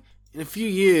 Like, in a few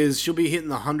years, she'll be hitting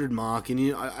the 100 mark,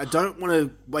 and I don't want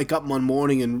to wake up one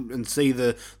morning and see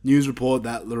the news report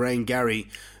that Lorraine Gary,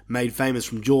 made famous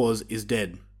from Jaws, is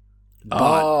dead. But,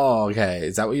 Oh, okay.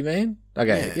 Is that what you mean?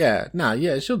 Okay, yeah. No,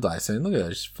 yeah, she'll die soon. Look at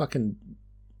her. She's fucking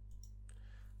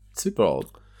super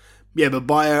old. yeah, but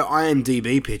by her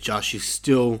IMDb picture, she's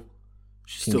still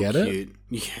get it? cute.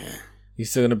 Yeah. You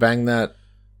still gonna bang that?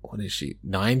 What is she?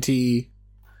 90?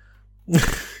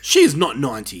 She's not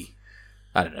 90.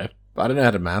 I don't know. I don't know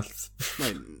how to maths.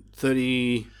 Wait,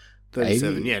 30,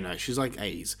 37. 80? Yeah, no, she's like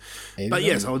 80s. 80? But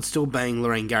yes, I would still bang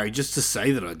Lorraine Gary just to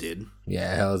say that I did.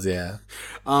 Yeah, hells yeah.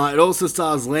 It also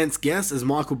stars Lance Guest as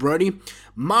Michael Brody,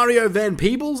 Mario Van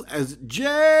Peebles as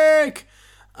Jake.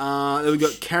 Then we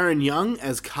got Karen Young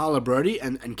as Carla Brody,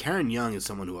 and Karen Young is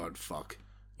someone who I'd fuck.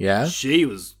 Yeah? She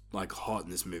was like hot in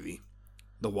this movie.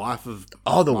 The wife of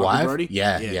Oh, the Michael wife? Brody?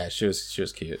 Yeah, she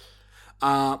was cute.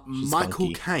 Michael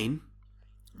funky. Caine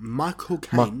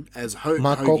as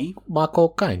Hoagie. Michael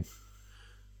Caine.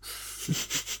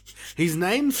 His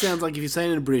name sounds like, if you say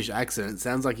it in a British accent, it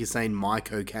sounds like you're saying my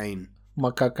cocaine.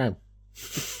 Michael Caine.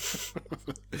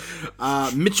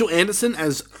 Mitchell Anderson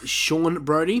as Sean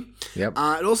Brody. Yep.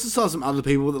 It also stars some other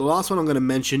people. The last one I'm going to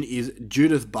mention is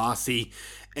Judith Barcy,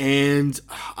 and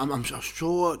I'm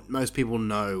sure most people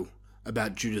know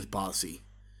about Judith Barcy.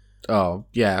 Oh,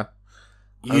 yeah.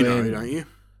 You know, don't you?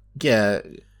 Yeah.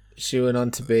 She went on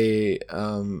to be,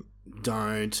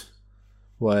 Don't.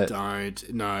 what?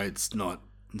 Don't. No, it's not.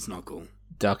 It's not cool.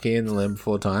 Ducky in the Land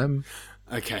Before Time?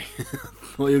 Okay.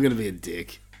 Well, you're going to be a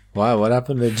dick. Why? What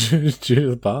happened to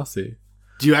Judith Barcy?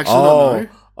 Do you actually not know?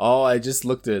 Oh, I just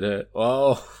looked at it.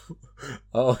 Oh,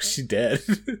 she dead.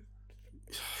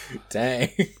 Dang.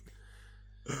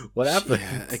 What happened?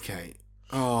 Yeah, okay.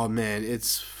 Oh, man,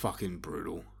 it's fucking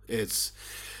brutal.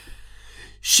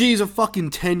 She's a fucking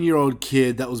 10-year-old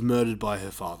kid that was murdered by her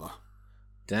father.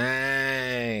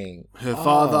 Dang. Her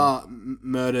father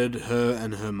murdered her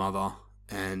and her mother.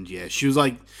 And yeah, she was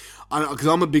like, because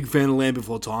I'm a big fan of Land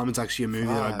Before Time. It's actually a movie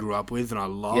that I grew up with and I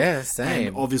love. Yeah, same.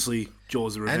 And obviously,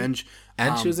 Jaws of Revenge.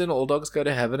 And she was in All Dogs Go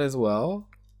to Heaven as well.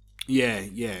 Yeah.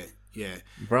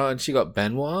 Bro, and she got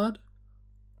Benoit.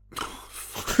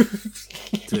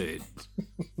 Dude.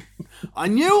 I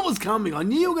knew it was coming. I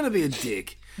knew you were going to be a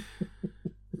dick.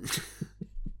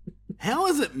 How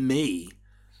is it me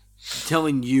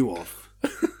telling you off?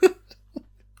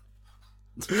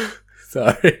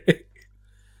 Sorry.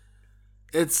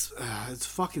 It's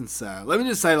fucking sad. Let me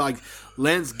just say, like,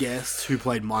 Lance Guest, who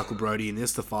played Michael Brody in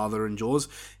this, the father in Jaws,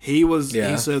 he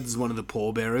served as one of the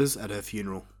pallbearers at her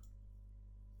funeral.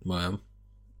 Wow.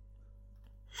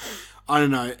 I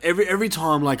don't know. Every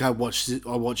time, like, I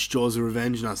watch Jaws of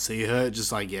Revenge and I see her, it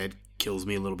just, like, it kills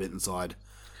me a little bit inside.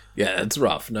 Yeah, it's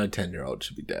rough. No 10-year-old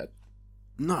should be dead.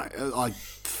 No, like,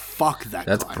 fuck that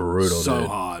guy. That's brutal, so dude.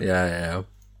 hard. Yeah.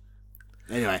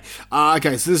 Anyway,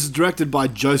 okay, so this is directed by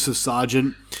Joseph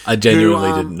Sargent. I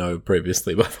genuinely didn't know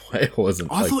previously, by the way. I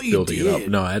wasn't I thought you building it up.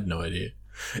 did. No, I had no idea.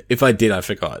 If I did, I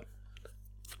forgot.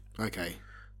 Okay,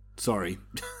 sorry.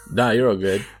 Nah, you're all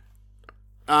good.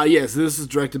 Yeah, so this is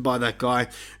directed by that guy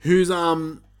who's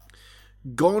gone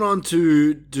on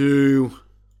to do...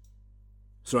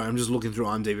 Sorry, I'm just looking through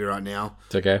IMDb right now.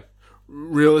 It's okay.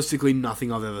 Realistically,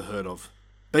 nothing I've ever heard of.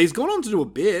 But he's gone on to do a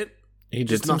bit. He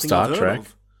just did some nothing Star I've heard Trek.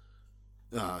 of.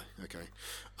 Okay.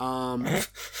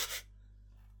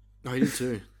 No, he did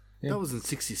too. Yeah. That was in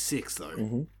 66, though.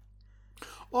 Mm-hmm.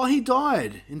 Oh, he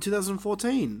died in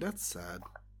 2014. That's sad.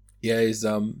 Yeah, he's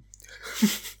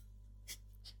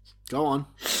Go on.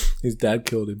 his dad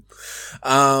killed him.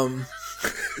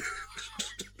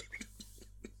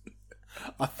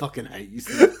 I fucking hate you.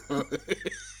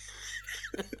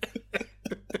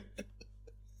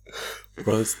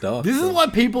 Bro, stop. This is why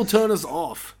people turn us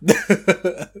off.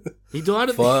 He died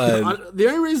at the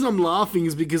only reason I'm laughing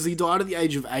is because he died at the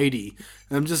age of 80.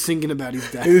 And I'm just thinking about his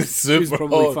dad. He's super who's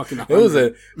probably old. fucking It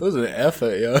 100. was an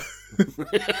effort, yo.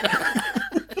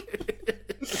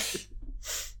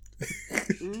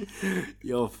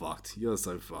 You're fucked. You're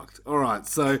so fucked. Alright,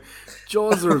 so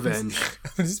Jaws of Revenge.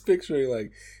 I'm just picturing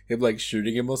like him like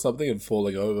shooting him or something and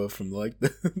falling over from like the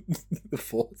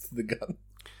force of the gun.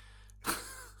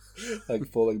 Like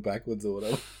falling backwards or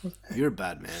whatever. You're a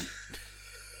bad man.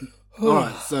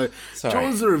 Alright, so Sorry.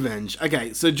 Jaws of Revenge.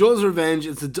 Okay, so Jaws of Revenge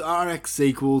is a direct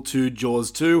sequel to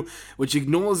Jaws 2, which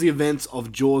ignores the events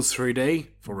of Jaws 3D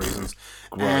for reasons.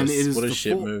 Gross. And it is What a the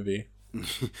shit movie.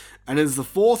 and is the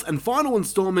fourth and final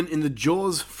installment in the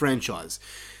Jaws franchise.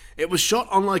 It was shot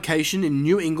on location in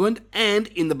New England and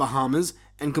in the Bahamas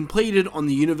and completed on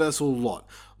the Universal lot.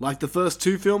 Like the first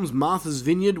two films, Martha's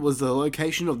Vineyard was the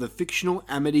location of the fictional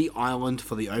Amity Island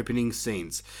for the opening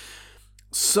scenes.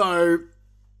 So,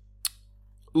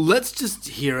 let's just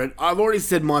hear it. I've already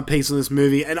said my piece on this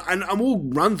movie, and I will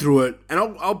run through it, and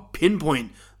I'll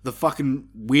pinpoint the fucking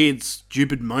weird,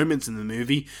 stupid moments in the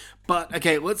movie. But,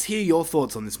 okay, let's hear your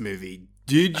thoughts on this movie.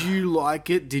 Did you like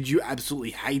it? Did you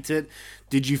absolutely hate it?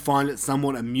 Did you find it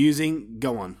somewhat amusing?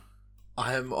 Go on.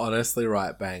 I am honestly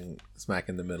right bang smack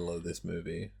in the middle of this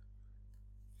movie.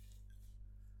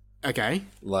 Okay.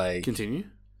 Like, continue.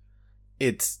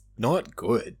 It's not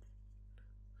good.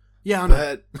 Yeah, I know.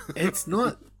 But it's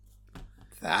not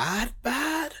that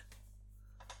bad.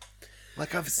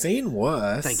 Like, I've seen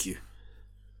worse. Thank you.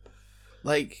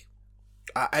 Like,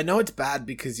 I know it's bad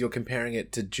because you're comparing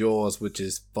it to Jaws, which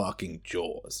is fucking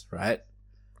Jaws, right?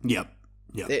 Yep.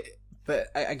 But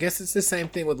I guess it's the same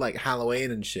thing with, like, Halloween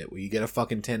and shit, where you get a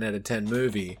fucking 10 out of 10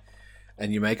 movie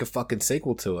and you make a fucking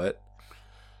sequel to it.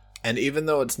 And even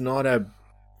though it's not a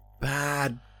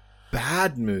bad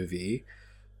movie,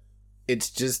 it's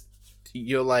just,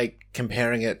 you're, like,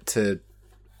 comparing it to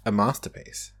a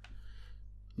masterpiece.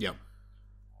 Yep.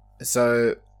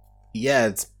 So, yeah,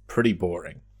 it's pretty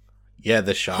boring. Yeah,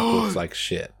 the shark looks like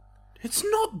shit. It's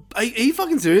not... Are you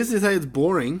fucking serious to say it's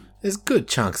boring? There's good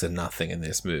chunks of nothing in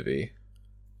this movie.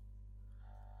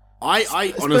 I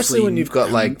Especially honestly... when you've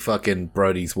got, like, fucking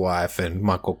Brody's wife and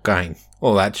Michael Caine.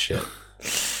 All that shit.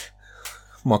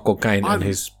 Michael Caine and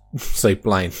his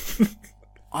seaplane.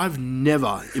 I've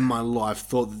never in my life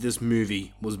thought that this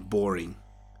movie was boring.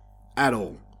 At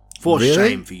all. For Really?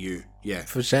 shame for you. Yeah.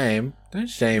 For shame. Don't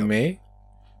shame me.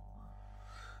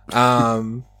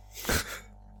 Man.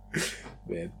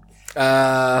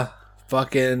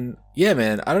 Fucking... Yeah,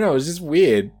 man. I don't know. It was just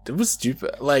weird. It was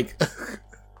stupid. Like...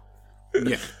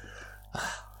 Yeah.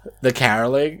 The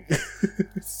caroling.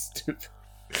 Stupid.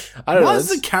 I don't know. Why is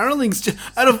the caroling...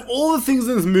 Out of all the things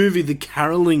in this movie, the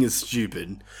caroling is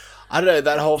stupid. I don't know.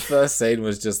 That whole first scene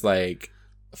was just like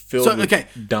filled with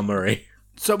dumbery.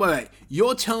 So wait.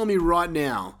 You're telling me right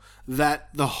now that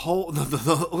the whole...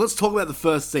 let's talk about the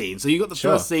first scene. So you got the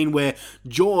first scene where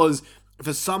Jaws,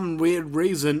 for some weird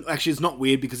reason... Actually, it's not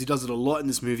weird because he does it a lot in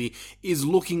this movie, is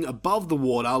looking above the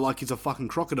water like he's a fucking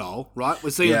crocodile, right? We're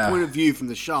seeing a point of view from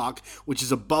the shark, which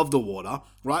is above the water,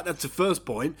 right? That's the first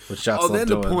point. Then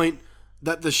the point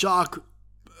that the shark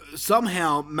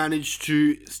somehow managed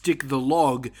to stick the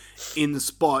log in the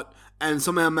spot and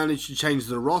somehow managed to change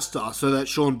the roster so that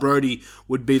Sean Brody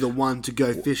would be the one to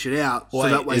go fish it out. Wait, so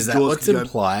that way is that Jaws what's could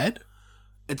implied?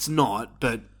 It's not,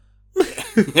 but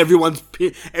everyone's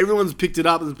picked it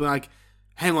up and been like,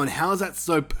 hang on, how has that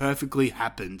so perfectly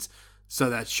happened so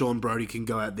that Sean Brody can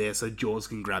go out there so Jaws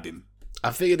can grab him?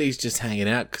 I figured he's just hanging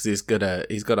out because he's got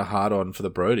a hard on for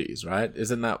the Brodies, right?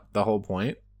 Isn't that the whole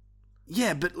point?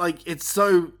 Yeah, but like it's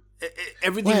so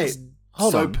everything's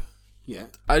hold so on. Yeah.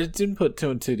 I didn't put two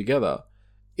and two together.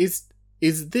 Is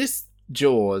this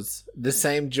Jaws the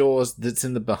same Jaws that's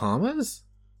in the Bahamas?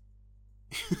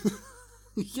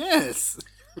 Yes.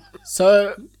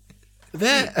 So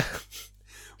they're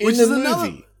in Which the is movie.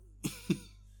 another...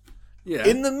 Yeah.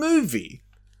 In the movie,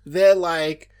 they're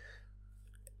like,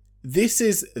 this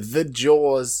is the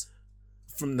Jaws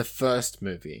from the first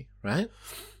movie, right?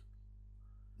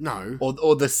 No.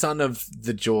 Or the son of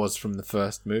the Jaws from the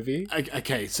first movie.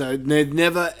 Okay, so they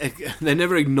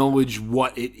never acknowledge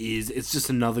what it is. It's just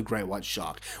another great white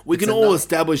shark. We can all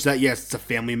establish that, yes, it's a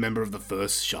family member of the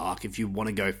first shark if you want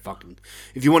to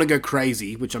go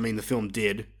crazy, which I mean the film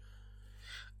did.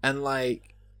 And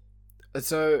like,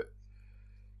 so,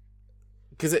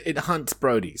 because it hunts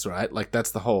Brodies, right? Like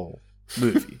that's the whole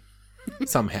movie.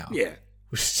 Somehow. Yeah.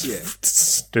 Yeah.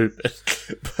 Stupid.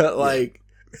 But like,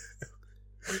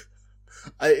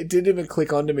 it didn't even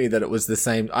click onto me that it was the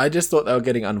same. I just thought they were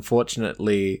getting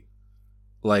unfortunately,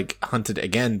 like, hunted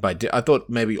again by... I thought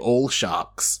maybe all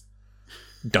sharks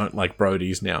don't like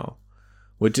Brodies now,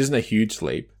 which isn't a huge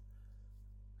leap.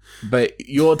 But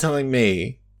you're telling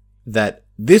me that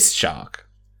this shark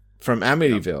from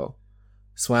Amityville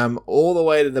swam all the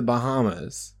way to the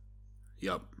Bahamas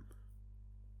Yep.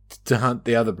 to hunt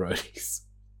the other Brodies.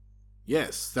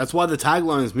 Yes, that's why the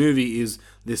tagline of this movie is,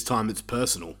 this time it's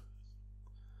personal.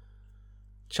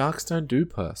 Sharks don't do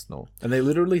personal. And they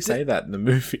literally say that in the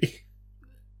movie.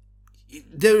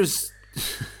 There's...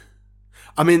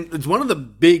 I mean, it's one of the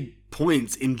big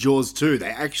points in Jaws 2. They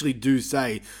actually do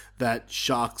say that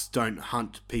sharks don't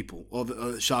hunt people,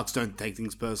 or sharks don't take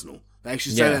things personal. They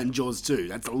actually say Yeah. that in Jaws 2.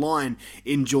 That's a line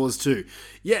in Jaws 2.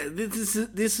 Yeah,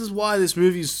 this is why this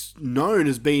movie's known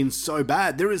as being so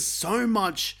bad. There is so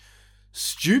much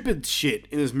stupid shit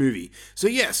in this movie. So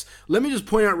yes, let me just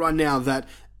point out right now that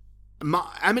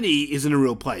Amity isn't a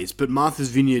real place, but Martha's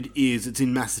Vineyard is. It's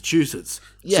in Massachusetts.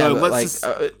 Yeah, so but let's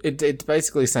it's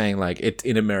basically saying like it's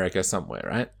in America somewhere,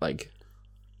 right? Like,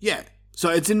 yeah. So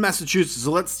it's in Massachusetts,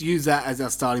 so let's use that as our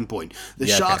starting point. The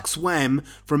shark swam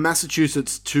from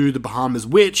Massachusetts to the Bahamas,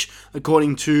 which,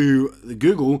 according to the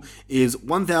Google, is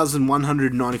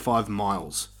 1,195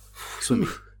 miles swimming.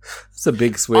 it's a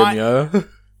big swim, yo.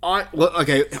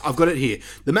 Okay, I've got it here.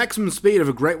 The maximum speed of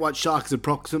a great white shark is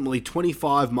approximately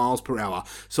 25 miles per hour,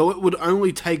 so it would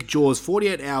only take Jaws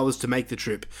 48 hours to make the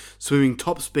trip, swimming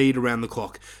top speed around the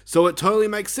clock. So it totally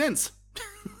makes sense.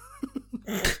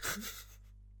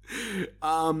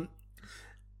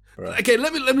 Okay,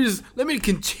 let me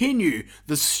continue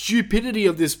the stupidity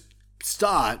of this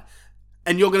start,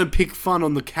 and you're going to pick fun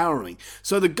on the cowering.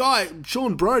 So the guy,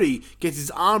 Sean Brody, gets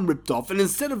his arm ripped off, and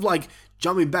instead of like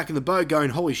jumping back in the boat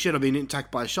going, holy shit, I've been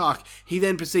attacked by a shark, he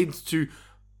then proceeds to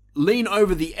lean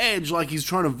over the edge like he's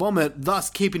trying to vomit, thus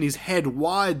keeping his head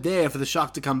wide there for the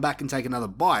shark to come back and take another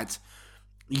bite.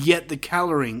 Yet the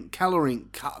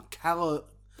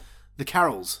the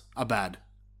carols are bad.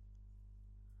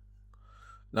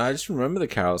 No, I just remember the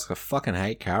carols. I fucking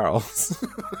hate carols.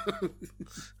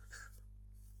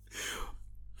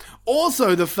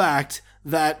 Also, the fact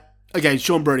that, again,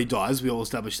 Sean Brody dies. We all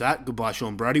established that. Goodbye,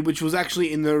 Sean Brody, which was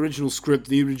actually in the original script,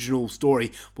 the original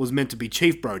story was meant to be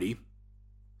Chief Brody.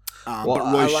 Well, but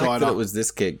Roy I like Scheider, that it was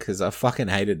this kid because I fucking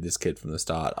hated this kid from the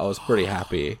start. I was pretty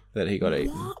happy that he got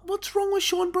eaten. What? What's wrong with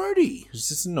Sean Brody? He's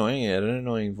just annoying. He had an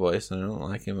annoying voice, and I don't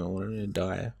like him. I want him to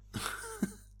die.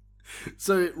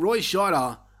 So Roy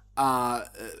Scheider,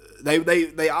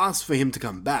 they asked for him to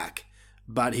come back,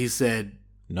 but he said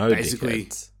No, basically,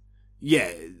 dickheads.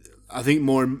 yeah, I think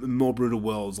more brutal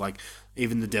worlds, like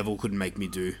even the devil couldn't make me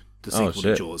do the sequel to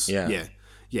shit. Jaws. Yeah.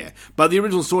 Yeah. But the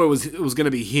original story was going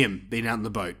to be him being out in the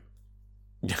boat.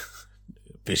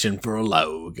 Fishing for a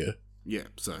log. Yeah.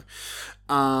 So,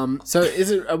 So is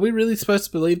it? Are we really supposed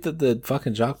to believe that the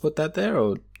fucking shark put that there,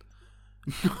 or?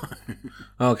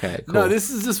 Okay, cool. no, this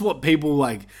is just what people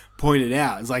like pointed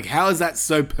out. It's like, how is that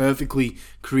so perfectly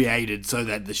created so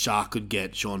that the shark could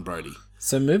get Sean Brody?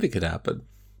 So a movie could happen.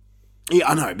 Yeah,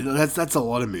 I know, but that's a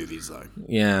lot of movies though.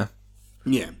 Yeah.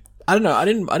 Yeah. I don't know. I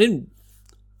didn't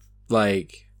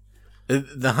like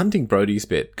the hunting Brody's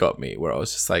bit got me where I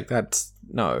was just like, that's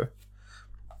no.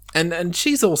 And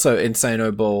she's also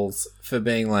insano balls for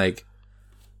being like,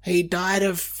 he died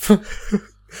of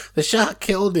the shark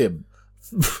killed him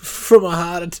from a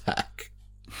heart attack.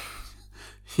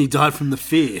 He died from the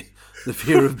fear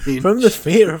of being From the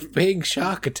fear of being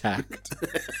shark attacked.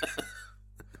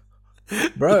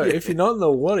 Bro, if you're not in the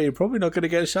water, you're probably not going to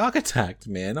get shark attacked,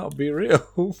 man. I'll be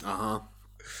real.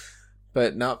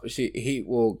 But no,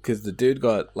 because the dude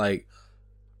got like.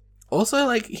 Also,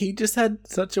 like, he just had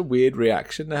such a weird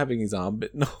reaction to having his arm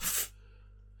bitten off.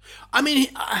 I mean,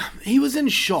 he was in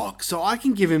shock, so I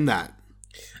can give him that.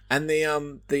 And the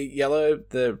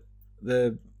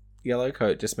yellow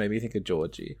coat just made me think of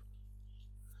Georgie.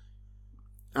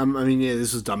 I mean, yeah,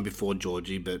 this was done before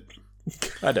Georgie, but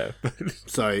I know.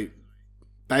 so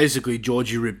basically,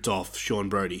 Georgie ripped off Sean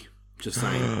Brody. Just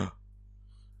saying.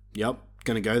 Yep,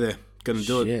 gonna go there, gonna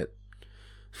do it. Shit.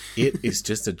 It is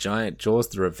just a giant Jaws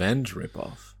the Revenge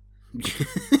ripoff.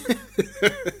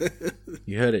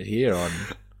 You heard it here on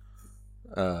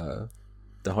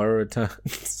The Horror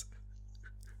Returns.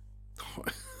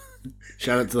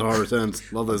 Shout out to the Horror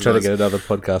Returns. Love those Trying guys. to get another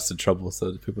podcast in trouble so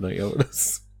that people don't yell at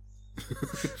us.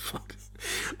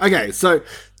 Okay, so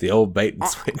The old bait and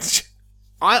switch.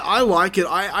 I like it.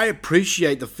 I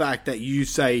appreciate the fact that you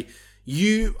say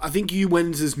I think you went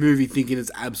into this movie thinking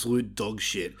it's absolute dog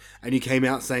shit, and you came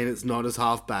out saying it's not as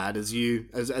half bad as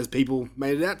as people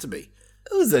made it out to be.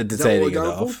 It was entertaining Is that what we're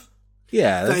going enough.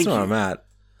 Yeah, that's Thank where you. I'm at.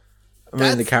 I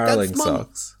mean, the caroling that's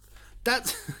sucks.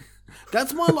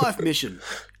 That's my life mission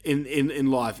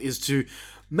in life, is to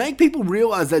make people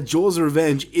realize that Jaws of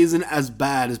Revenge isn't as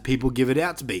bad as people give it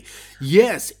out to be.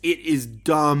 Yes, it is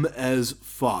dumb as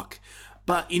fuck.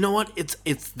 But you know what?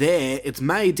 It's there. It's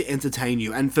made to entertain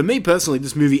you. And for me personally,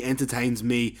 this movie entertains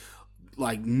me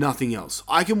like nothing else.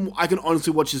 I can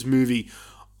honestly watch this movie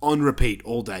on repeat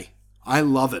all day. I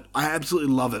love it. I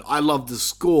absolutely love it. I love the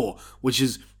score, which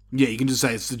is, yeah, you can just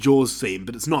say it's the Jaws theme,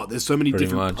 but it's not. There's so many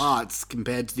different parts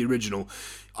compared to the original.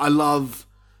 I love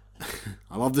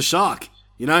the shark.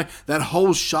 You know, that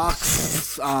whole shark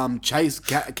chase,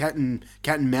 cat and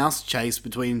mouse chase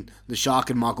between the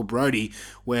shark and Michael Brody,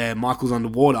 where Michael's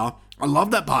underwater. I love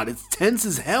that part. It's tense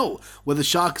as hell, where the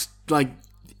shark's like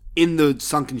in the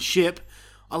sunken ship.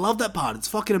 I love that part. It's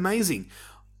fucking amazing.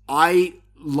 I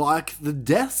like the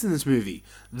deaths in this movie.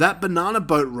 That banana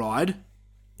boat ride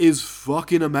is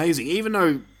fucking amazing, even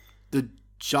though the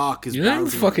shark is. You don't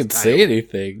fucking see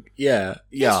anything. Yeah.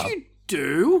 Yes, you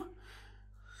do.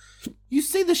 You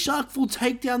see the shark full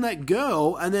take down that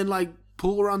girl and then, like,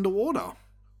 pull her underwater.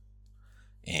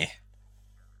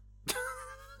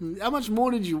 How much more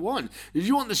did you want? Did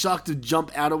you want the shark to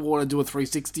jump out of water, do a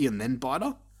 360, and then bite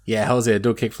her? Yeah, hell's yeah, do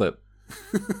a kickflip.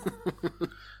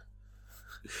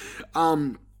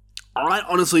 I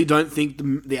honestly don't think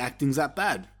the acting's that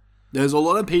bad. There's a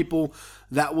lot of people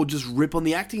that will just rip on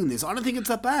the acting in this. I don't think it's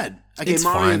that bad. Okay, It's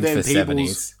Mario fine Van for Peebles.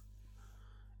 70s.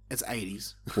 It's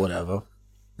 80s. Whatever.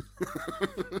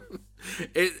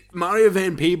 Mario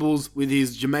Van Peebles with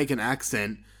his Jamaican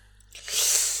accent.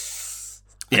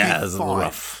 Yeah, it was a little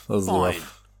rough. It was a little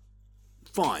rough.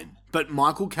 Fine. But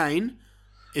Michael Caine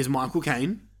is Michael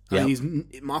Caine.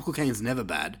 Yep. Michael Caine's never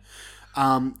bad.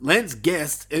 Lance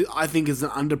Guest, I think, is an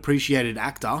underappreciated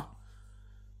actor.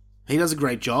 He does a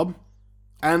great job.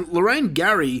 And Lorraine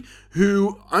Gary,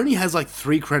 who only has like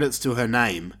 3 credits to her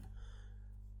name,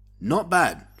 not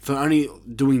bad for only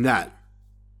doing that.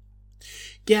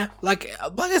 Yeah, like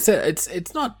I said,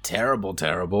 it's not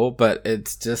terrible, but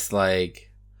it's just like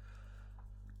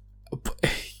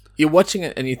you're watching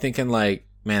it and you're thinking like,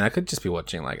 man, I could just be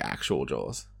watching like actual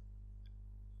Jaws.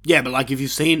 Yeah, but like if you've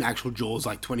seen actual Jaws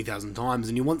like 20,000 times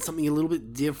and you want something a little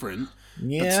bit different,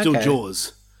 Yeah, that's still okay.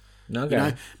 Jaws. Okay. You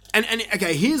know? And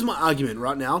okay, here's my argument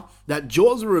right now that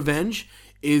Jaws of Revenge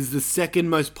is the second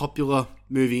most popular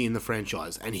movie in the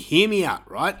franchise. And hear me out,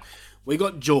 right? We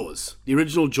got Jaws, the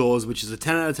original Jaws, which is a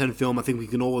 10 out of 10 film. I think we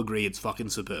can all agree it's fucking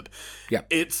superb. Yeah.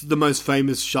 It's the most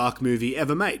famous shark movie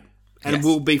ever made. And Yes.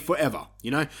 will be forever, you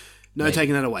know? No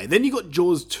taking that away. Then you got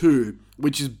Jaws 2,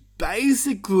 which is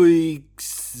basically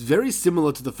very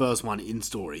similar to the first one in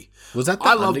story. Was that the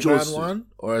underground one?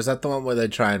 Or is that the one where they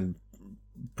try and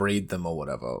breed them or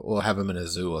whatever? Or have them in a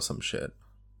zoo or some shit?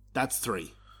 That's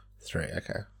 3. 3,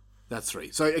 okay. That's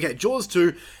 3. So, okay, Jaws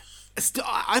 2,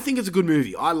 I think it's a good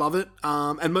movie. I love it.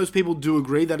 And most people do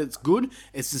agree that it's good.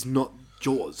 It's just not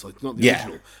Jaws. Like, not the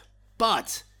original.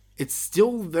 But it's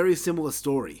still a very similar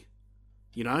story.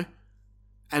 You know?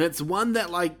 And it's one that,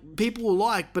 like, people will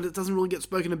like, but it doesn't really get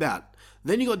spoken about.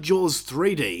 Then you got Jaws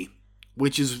 3D,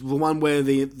 which is the one where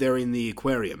they're in the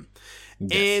aquarium.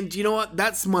 Yes. And you know what?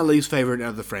 That's my least favorite out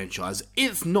of the franchise.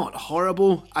 It's not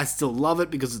horrible. I still love it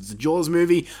because it's a Jaws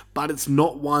movie, but it's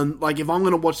not one... Like, if I'm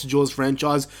going to watch the Jaws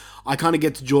franchise, I kind of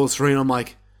get to Jaws 3 and I'm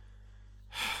like,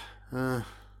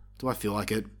 do I feel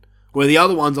like it? Where the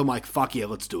other ones, I'm like, fuck yeah,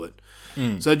 let's do it.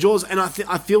 So Jaws... And I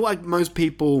feel like most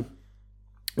people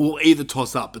will either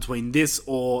toss up between this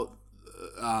or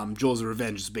Jaws of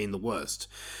Revenge as being the worst.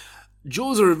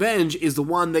 Jaws of Revenge is the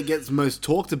one that gets most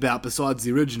talked about besides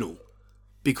the original,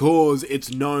 because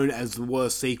it's known as the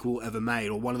worst sequel ever made,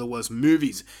 or one of the worst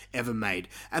movies ever made.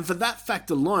 And for that fact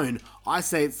alone, I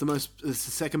say it's the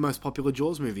second most popular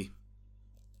Jaws movie.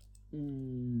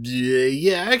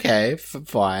 Yeah, okay,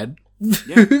 fine.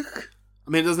 Yeah. I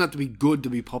mean, it doesn't have to be good to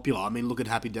be popular. I mean, look at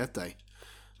Happy Death Day.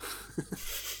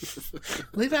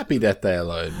 Leave Happy Death Day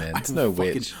alone, man. It's no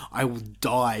witch. I will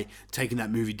die taking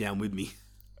that movie down with me.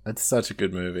 It's such a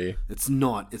good movie. It's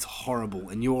not. It's horrible,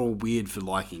 and you're all weird for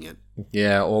liking it.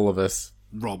 Yeah, all of us.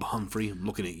 Rob Humphrey, I'm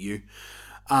looking at you.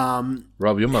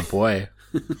 Rob, you're my boy.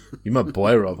 You're my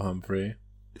boy, Rob Humphrey.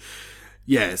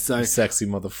 Yeah, so... You sexy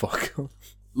motherfucker.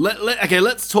 Okay,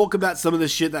 let's talk about some of the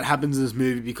shit that happens in this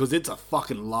movie, because it's a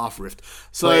fucking laugh rift.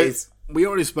 So, Please. We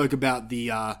already spoke about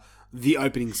the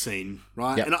opening scene,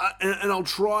 right? Yep. And I'll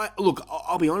try... Look,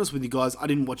 I'll be honest with you guys, I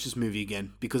didn't watch this movie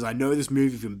again, because I know this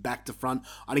movie from back to front.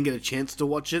 I didn't get a chance to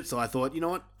watch it, so I thought, you know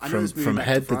what? I know this movie from back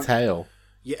head to front. to tail.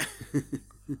 Yeah.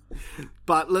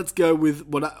 But let's go with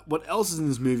what else is in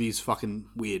this movie is fucking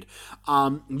weird.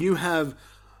 You have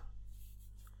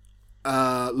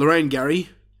Lorraine Gary,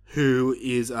 who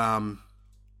is fucking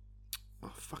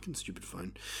stupid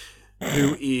phone.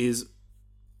 Who is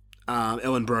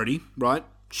Ellen Brody, right?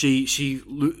 She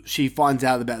finds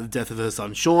out about the death of her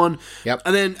son Sean. Yep.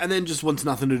 And then just wants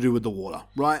nothing to do with the water,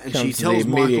 right? And Comes she to tells the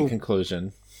immediate Michael.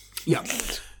 conclusion. Yeah.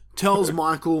 Tells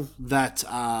Michael that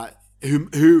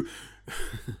who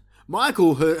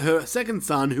Michael, her second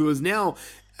son, who is now,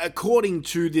 according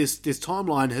to this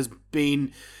timeline, has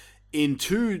been in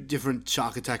 2 different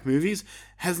shark attack movies,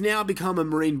 has now become a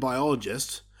marine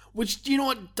biologist, Which, you know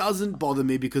what, doesn't bother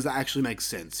me because it actually makes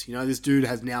sense. You know, this dude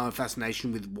has now a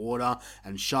fascination with water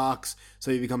and sharks,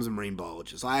 so he becomes a marine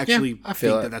biologist. I actually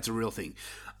think that that's a real thing.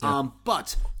 Yeah.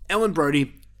 But Ellen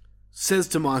Brody says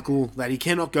to Michael that he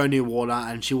cannot go near water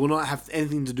and she will not have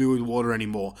anything to do with water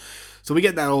anymore. So we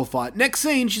get that all fight. Next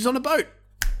scene, she's on a boat.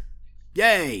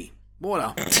 Yay.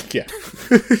 Water. Yeah.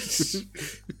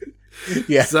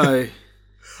 Yeah. So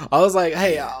I was like,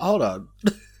 hey, hold on.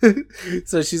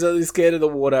 So she's only scared of the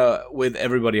water with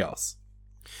everybody else.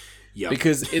 Yeah.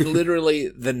 Because in literally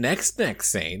the next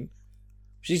scene,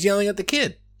 she's yelling at the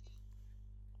kid.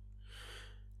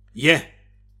 Yeah.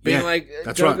 Being like,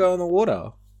 don't go in the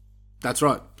water. That's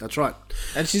right.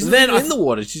 And she's not in the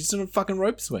water. She's just on a fucking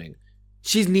rope swing.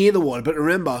 She's near the water, but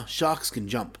remember, sharks can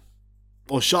jump.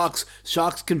 Or sharks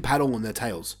can paddle on their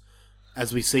tails,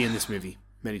 as we see in this movie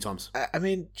many times. I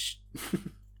mean,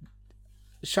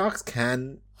 sharks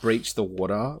can breach the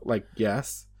water, like,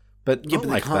 yes, but not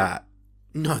like that.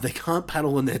 No, they can't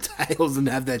paddle on their tails and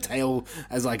have their tail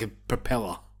as like a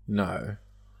propeller. No.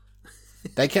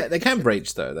 They can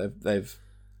breach though.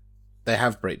 They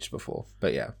have breached before,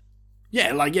 but yeah.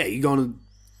 Yeah, like you go on a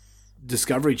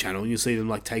Discovery Channel and you see them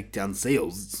like take down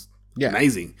seals. It's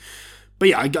amazing. But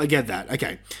yeah, I get that.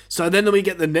 Okay. So then we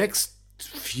get the next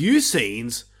few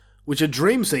scenes, which are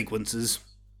dream sequences,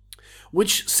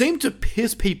 which seem to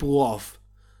piss people off,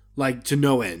 like, to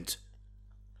no end.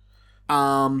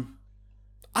 I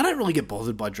don't really get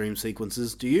bothered by dream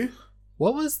sequences, do you?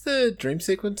 What was the dream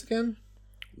sequence again?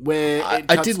 Where I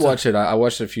did watch it. I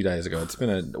watched it a few days ago. It's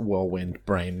been a whirlwind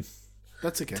brain.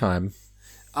 That's okay. Time.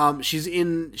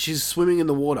 She's swimming in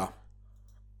the water.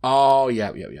 Oh,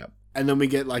 yeah. And then we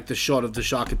get, like, the shot of the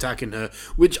shark attacking her,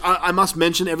 which I must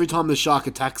mention, every time the shark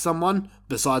attacks someone,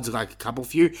 besides, like, a couple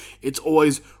few, it's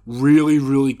always really,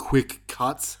 really quick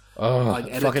cuts. Oh, like,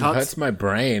 it fucking hurts my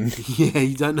brain. Yeah,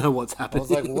 you don't know what's happening. I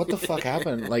was like, what the fuck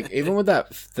happened? Like, even with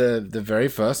that, the very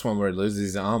first one where he loses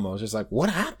his arm, I was just like, what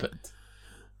happened?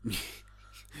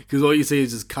 Because all you see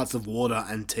is just cuts of water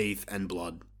and teeth and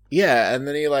blood. Yeah, and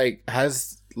then he, like,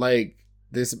 has, like,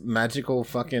 this magical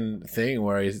fucking thing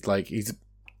where he's, like, his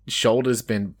shoulder's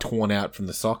been torn out from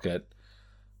the socket,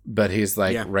 but his,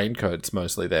 like, raincoat's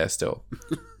mostly there still.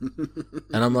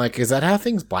 And I'm like, is that how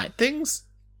things bite things?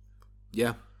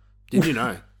 Yeah. Did you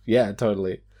know? Yeah,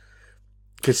 totally.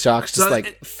 Because sharks just,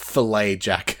 like, fillet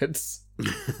jackets.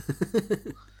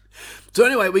 So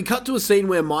anyway, we cut to a scene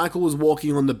where Michael is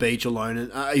walking on the beach alone,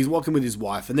 and he's walking with his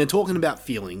wife, and they're talking about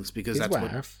feelings, because that's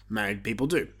what married people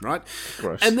do, right?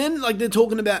 Gross. And then, like, they're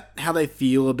talking about how they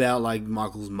feel about, like,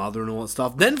 Michael's mother and all that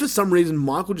stuff. Then, for some reason,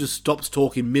 Michael just stops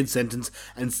talking mid-sentence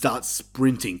and starts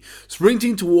sprinting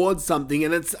towards something,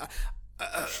 and it's...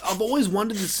 I've always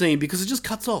wondered the scene because it just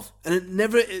cuts off, and it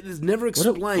is never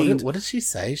explained. What does she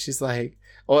say? She's like...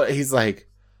 Or he's like...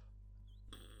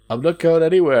 I'm not going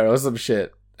anywhere, or some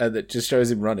shit. And it just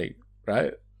shows him running,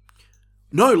 right?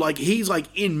 No, like, he's, like,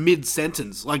 in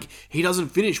mid-sentence. Like, he doesn't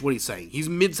finish what he's saying. He's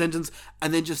mid-sentence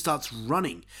and then just starts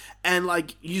running. And,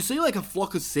 like, you see, like, a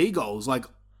flock of seagulls, like,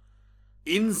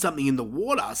 in something in the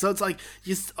water. So it's like,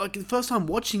 like, the first time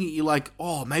watching it, you're like,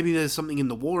 oh, maybe there's something in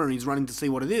the water and he's running to see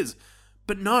what it is.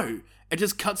 But no, it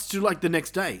just cuts to, like, the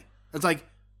next day. It's like,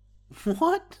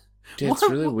 what? Dude, it's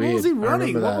really weird. What was he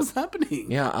running? What was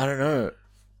happening? Yeah, I don't know.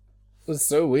 It was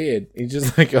so weird. He's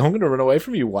just like, I'm going to run away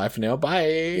from you, wife, now.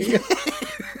 Bye.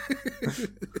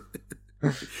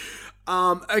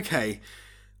 Okay.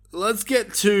 Let's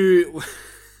get to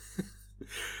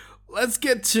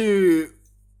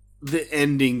the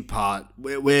ending part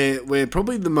where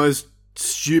probably the most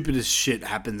stupidest shit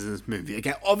happens in this movie.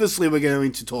 Okay, obviously we're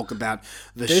going to talk about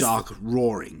the shark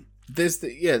roaring. There's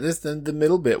the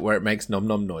middle bit where it makes nom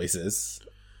nom noises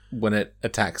when it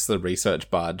attacks the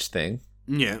research barge thing.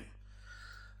 Yeah.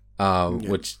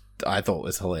 Which I thought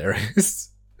was hilarious.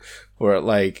 Where it,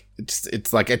 like,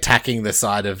 it's like attacking the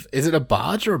side of... Is it a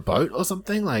barge or a boat or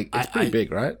something? Like, it's pretty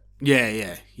big, right?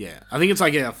 Yeah. I think it's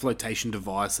like a flotation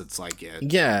device that's like...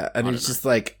 Yeah, and he's just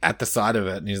like at the side of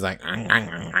it and he's like... I'm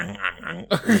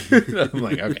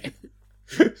like, okay.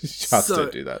 Sharks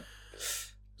don't do that.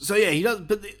 So yeah, he does...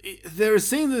 But there are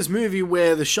scenes in this movie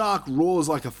where the shark roars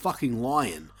like a fucking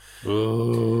lion.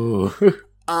 Ooh.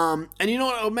 And you know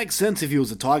what? It would make sense if he was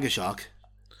a tiger shark.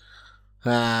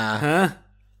 I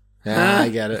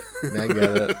get it.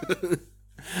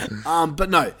 But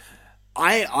no,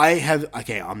 I have.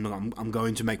 Okay, I'm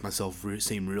going to make myself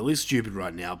seem really stupid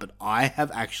right now, but I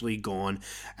have actually gone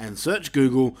and searched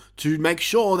Google to make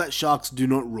sure that sharks do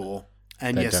not roar.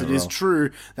 And yes, it is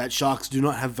true that sharks do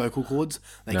not have vocal cords.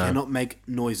 They cannot make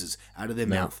noises out of their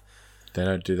mouth. They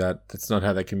don't do that. That's not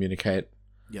how they communicate.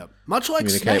 Yep. Much like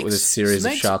Communicate snakes. with a series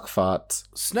of shark farts.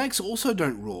 Snakes also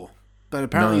don't roar. But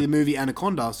apparently the movie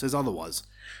Anaconda says otherwise.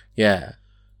 Yeah.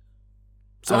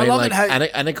 So I mean, love like, it how...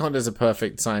 Anaconda's a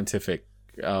perfect scientific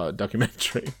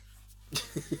documentary.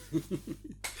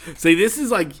 See,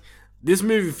 this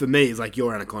movie for me is like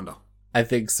your Anaconda. I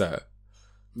think so.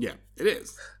 Yeah, it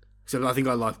is. Except I think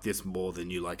I like this more than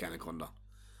you like Anaconda.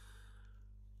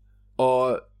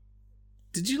 Or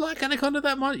did you like Anaconda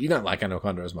that much? You don't like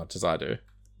Anaconda as much as I do.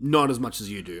 Not as much as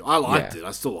you do. I liked it.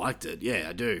 I still liked it. Yeah,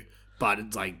 I do. But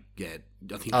it's like, yeah,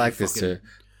 I think I like this too.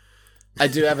 I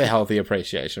do have a healthy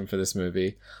appreciation for this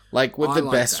movie. Like, with the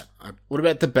best... What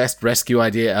about the best rescue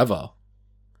idea ever?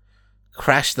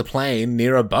 Crash the plane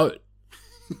near a boat.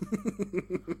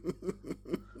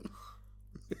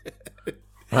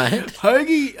 Right?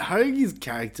 Hoagie's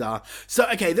character... So,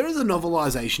 okay, there is a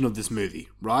novelization of this movie,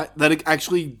 right? That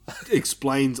actually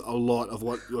explains a lot of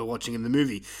what we're watching in the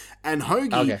movie. And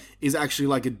Hoagie is actually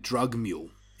like a drug mule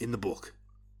in the book.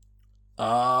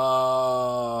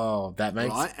 Oh, that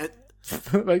makes... Right?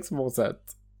 That makes more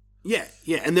sense. Yeah.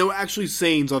 And there were actually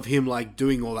scenes of him, like,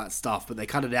 doing all that stuff, but they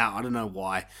cut it out. I don't know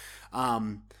why.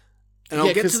 And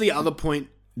I'll get to the other point.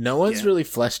 No one's really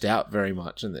fleshed out very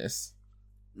much in this.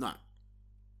 No.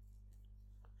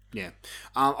 Yeah.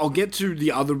 I'll get to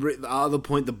the other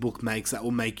point the book makes that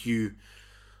will make you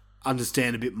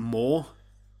understand a bit more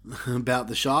about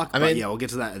the shark. But yeah, we'll get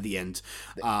to that at the end.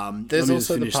 There's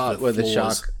also the part where the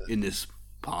shark in this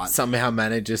part somehow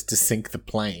manages to sink the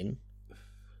plane.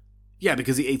 Yeah,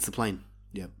 because he eats the plane.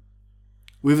 Yeah.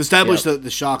 We've established that the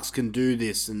sharks can do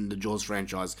this in the Jaws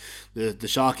franchise. The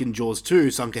shark in Jaws 2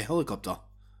 sunk a helicopter.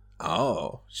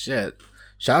 Oh, shit.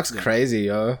 Sharks crazy,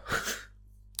 yo.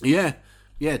 Yeah,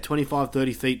 25,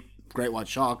 30 feet great white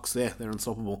sharks. They're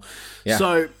unstoppable. Yeah.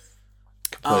 So,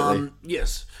 completely.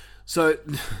 yes. So,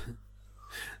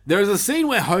 there's a scene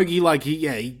where Hoagie, like,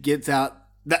 he gets out.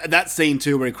 That scene,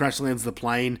 too, where he crash lands the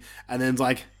plane and then's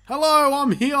like, hello,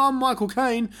 I'm here, I'm Michael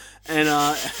Caine. And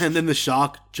then the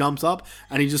shark jumps up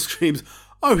and he just screams,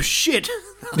 oh shit.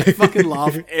 I fucking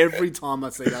laugh every time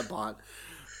I see that part.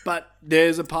 But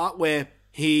there's a part where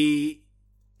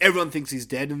everyone thinks he's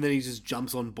dead and then he just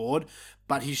jumps on board.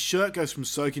 But his shirt goes from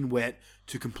soaking wet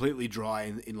to completely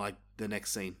dry in like the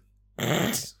next scene.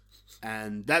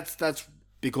 And that's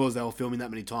because they were filming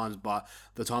that many times, but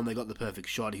the time they got the perfect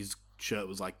shot, his shirt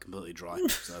was like completely dry,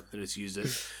 so they just used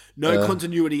it. No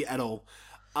continuity at all.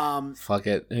 Fuck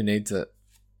it, who needs it?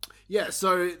 Yeah,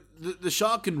 so the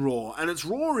shark can roar, and it's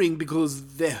roaring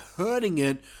because they're hurting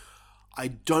it. I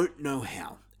don't know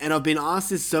how, and I've been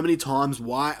asked this so many times.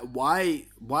 Why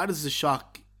does the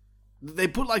shark? They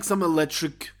put like some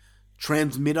electric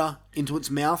transmitter into its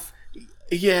mouth.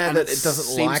 Yeah, that it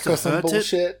doesn't like or some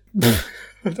bullshit.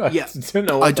 Yeah, I don't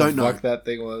know what the fuck that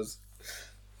thing was.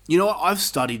 You know what? I've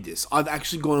studied this. I've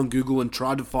actually gone on Google and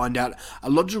tried to find out a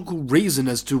logical reason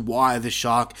as to why the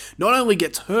shark not only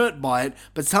gets hurt by it,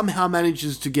 but somehow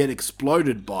manages to get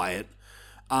exploded by it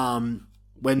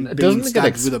when being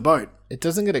stabbed with a boat. It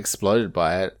doesn't get exploded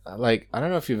by it. Like, I don't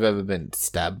know if you've ever been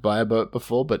stabbed by a boat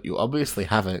before, but you obviously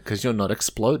haven't because you're not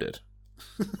exploded.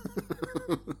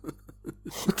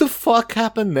 What the fuck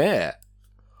happened there?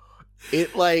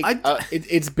 It, like,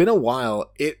 it's been a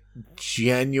while. It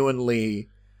genuinely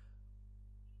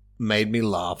made me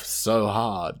laugh so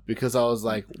hard because I was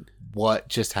like, what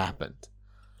just happened?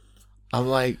 I'm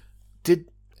like,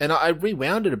 and I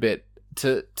rewound it a bit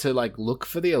to like look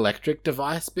for the electric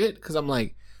device bit because I'm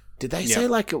like, did they say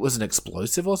like it was an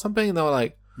explosive or something? And they were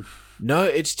like, no,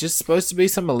 it's just supposed to be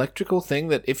some electrical thing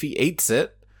that if he eats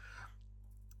it,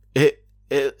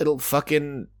 it'll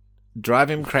fucking drive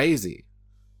him crazy.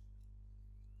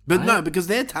 But no, because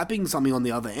they're tapping something on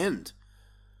the other end.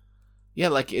 Yeah,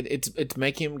 like it's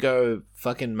making him go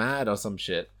fucking mad or some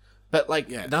shit. But like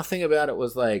nothing about it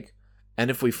was like, and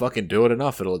if we fucking do it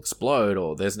enough, it'll explode,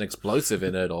 or there's an explosive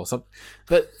in it, or something.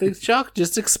 But the shark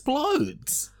just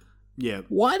explodes. Yeah.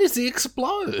 Why does he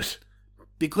explode?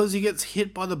 Because he gets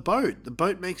hit by the boat. The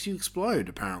boat makes you explode,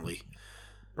 apparently.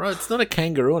 Bro, it's not a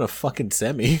kangaroo and a fucking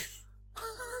semi.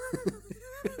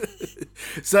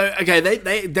 So, okay,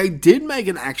 they did make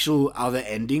an actual other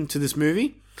ending to this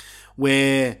movie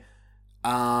where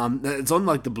it's on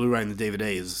like the Blu-ray and the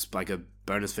DVD is like a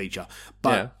bonus feature.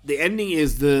 But the ending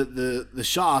is the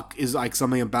shark is like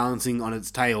something balancing on its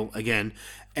tail again,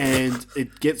 and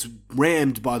it gets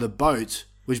rammed by the boat,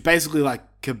 which basically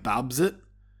like kebabs it.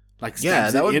 Like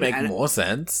stabs that would it make more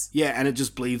sense. Yeah, and it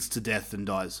just bleeds to death and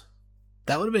dies.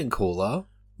 That would have been cooler.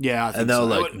 Yeah, I think And they were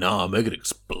so. like, "Nah, make it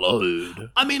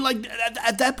explode." I mean, like,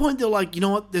 at that point, they're like... I mean, like, at that point, they're like, you know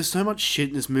what? There's so much shit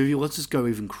in this movie. Let's just go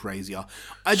even crazier.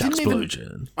 I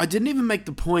didn't even make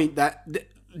the point that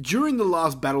during the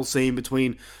last battle scene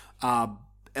between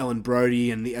Ellen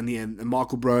Brody and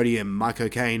Michael Brody and Mike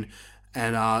O'Kane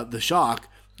and the Shark,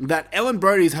 that Ellen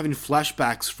Brody is having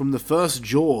flashbacks from the first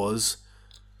Jaws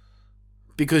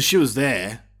because she was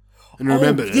there and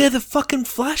remembered it. Yeah, the fucking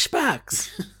flashbacks.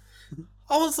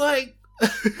 I was like,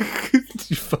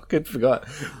 you fucking forgot.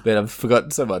 Man, I've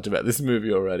forgotten so much about this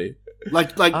movie already.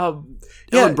 Like Ellen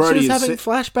Brody she was having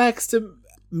flashbacks to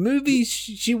movies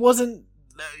she wasn't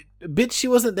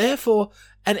there for,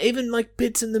 and even like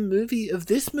bits in the movie of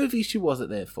this movie she wasn't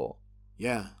there for.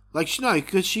 Yeah, like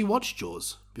because she watched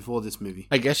Jaws before this movie.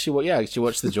 I guess she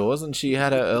watched the Jaws and she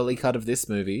had an early cut of this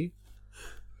movie.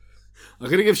 I'm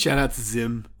gonna give shout out to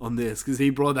Zim on this because he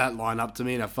brought that line up to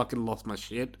me and I fucking lost my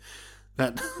shit.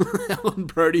 That Ellen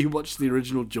Brody watched the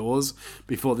original Jaws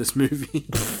before this movie.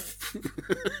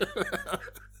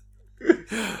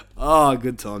 Oh,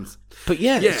 good times. But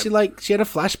yeah, she had a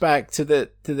flashback to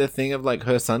the thing of like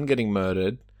her son getting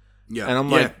murdered. Yeah, and I'm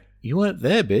like, you weren't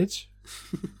there, bitch.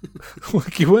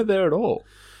 Like you weren't there at all.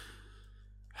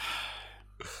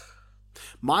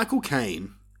 Michael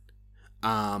Caine,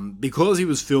 because he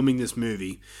was filming this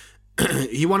movie,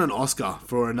 he won an Oscar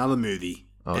for another movie.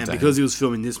 And damn. because he was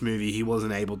filming this movie, he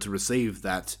wasn't able to receive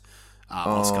that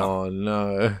Oscar. Oh,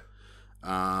 no.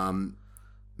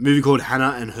 Movie called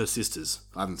Hannah and Her Sisters.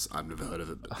 I've never heard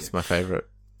of it. But That's my favourite.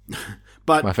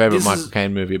 But my favourite Michael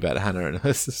Caine movie about Hannah and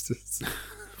her sisters.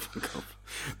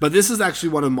 But this is actually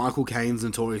one of Michael Caine's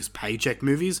notorious paycheck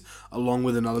movies, along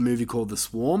with another movie called The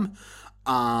Swarm.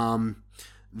 Michael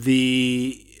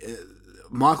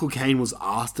Caine was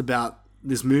asked about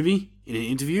this movie in an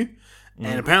interview,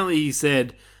 and apparently he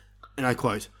said, and I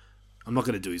quote, I'm not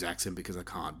going to do his accent because I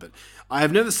can't, but I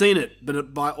have never seen it,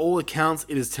 but by all accounts,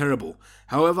 it is terrible.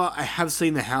 However, I have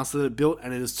seen the house that it built,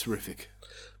 and it is terrific.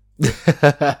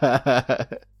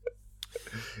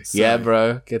 Yeah,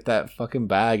 bro. Get that fucking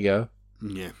bag, yo.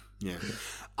 Yeah.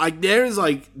 There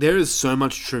is so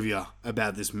much trivia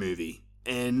about this movie,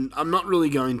 and I'm not really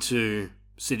going to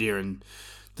sit here and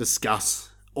discuss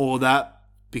all that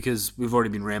because we've already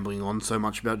been rambling on so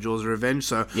much about Jaws of Revenge,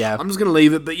 so yeah. I'm just going to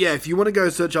leave it. But yeah, if you want to go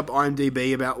search up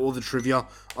IMDb about all the trivia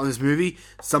on this movie,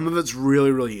 some of it's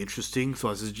really, really interesting, so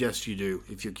I suggest you do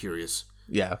if you're curious.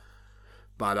 Yeah.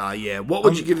 But yeah, what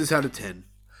would you give this out of 10?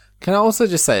 Can I also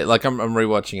just say, like, I'm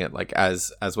rewatching it, like,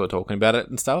 as we're talking about it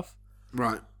and stuff.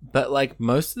 Right. But, like,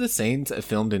 most of the scenes are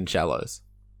filmed in shallows.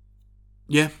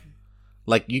 Yeah.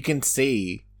 Like, you can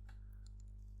see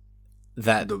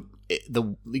that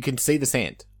you can see the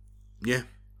sand. Yeah.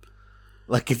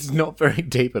 Like, it's not very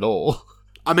deep at all.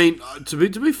 I mean, to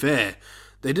be fair,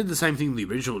 they did the same thing with the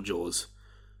original Jaws.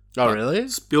 Oh, But really?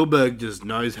 Spielberg just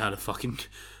knows how to fucking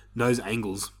knows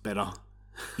angles better.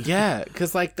 Yeah,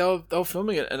 because, like, they were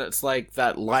filming it, and it's, like,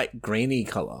 that light greeny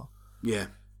colour. Yeah.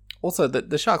 Also,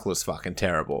 the shark looks fucking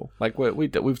terrible. Like,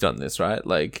 we've done this, right?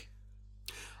 Like,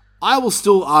 I will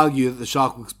still argue that the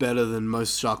shark looks better than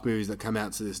most shark movies that come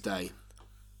out to this day.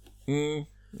 I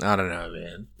don't know,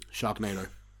 man. Sharknado.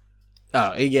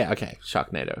 Oh, yeah, okay.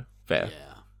 Sharknado. Fair.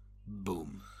 Yeah.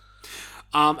 Boom.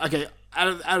 Okay,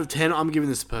 out of 10, I'm giving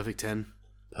this a perfect 10.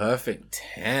 Perfect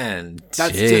 10.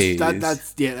 That's Jeez.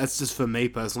 that's just for me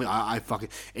personally. I fucking,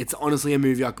 it's honestly a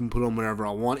movie I can put on whenever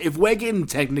I want. If we're getting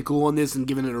technical on this and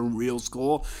giving it a real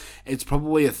score, it's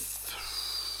probably a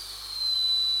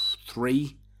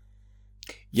 3.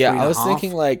 Yeah, I was 3.5.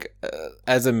 thinking, like,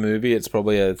 as a movie, it's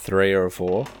probably a 3 or a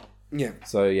 4. Yeah.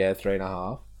 So, yeah,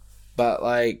 3.5. But,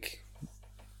 like,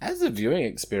 as a viewing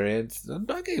experience,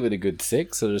 I gave it a good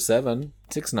 6 or a 7.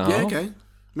 6.5. Yeah, okay.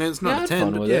 Man, it's not Yeah, I a had 10,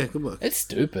 fun but with yeah, it. good work. It's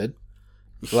stupid.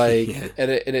 Like, Yeah.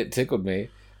 and it tickled me.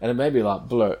 And it made me, like,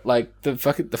 blur. Like, the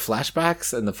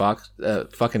flashbacks and the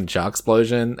fucking shark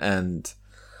explosion and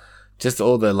just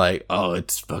all the, like, oh,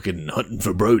 it's fucking hunting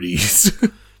for Brodies.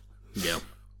 Yeah.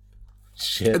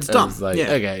 Shit. It's I dumb, was like,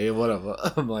 yeah. okay, whatever.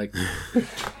 I'm like,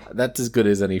 that's as good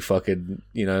as any fucking,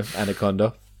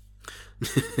 anaconda.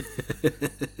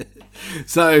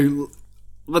 So,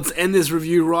 let's end this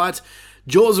review right.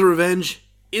 Jaws of Revenge,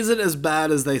 is it as bad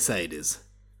as they say it is?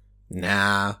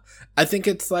 Nah. I think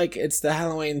it's the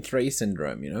Halloween 3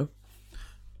 syndrome, you know?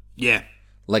 Yeah.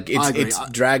 Like, I agree. it's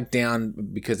dragged down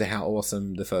because of how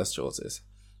awesome the first Jaws is.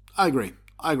 I agree.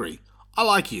 I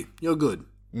like you. You're good.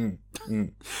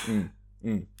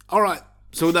 All right.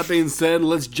 So with that being said,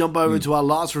 let's jump over to our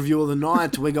last review of the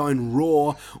night. We're going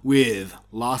raw with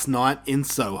Last Night in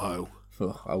Soho.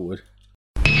 Oh, I would.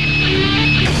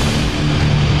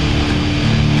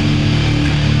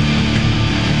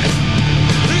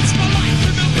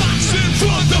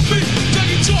 of me.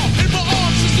 Take it off in my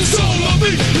arms is the soul of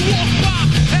me. You walk by,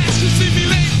 ask to see me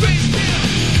lay face down.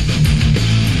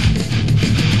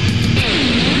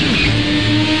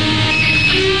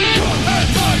 Your head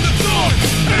by the thorn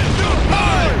in your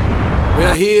eye. We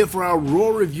are here for our Raw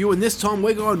review, and this time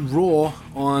we're going Raw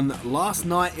on Last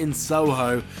Night in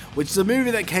Soho, which is a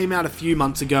movie that came out a few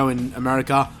months ago in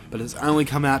America, but it's only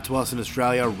come out to us in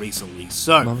Australia recently.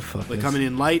 So, we're coming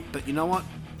in late, but you know what?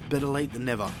 Better late than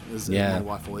never, as my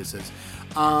wife always says.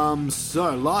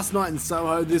 So, Last Night in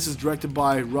Soho, this is directed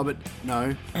by Edgar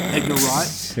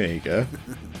Wright. There you go.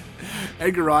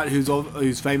 Edgar Wright,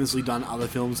 who's famously done other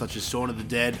films such as Shaun of the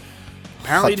Dead.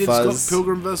 Apparently he did Scott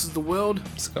Pilgrim vs. the World.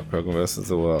 Scott Pilgrim vs.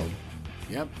 the World.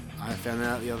 Yep, I found that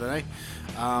out the other day.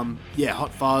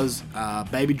 Hot Fuzz,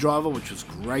 Baby Driver, which was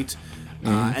great.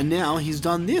 And now he's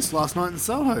done this, Last Night in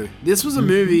Soho. This was a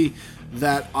movie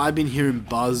that I've been hearing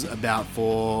buzz about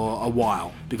for a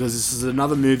while, because this is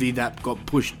another movie that got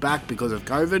pushed back because of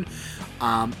COVID.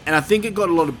 And I think it got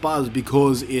a lot of buzz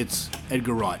because it's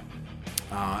Edgar Wright.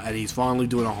 And he's finally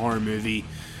doing a horror movie.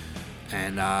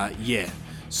 And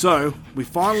so we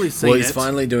finally seen it. Well, he's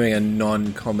finally doing a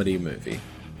non-comedy movie.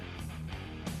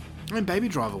 I mean, Baby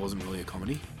Driver wasn't really a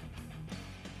comedy.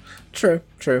 True.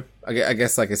 I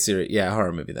guess like a serious,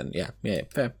 horror movie then. Yeah,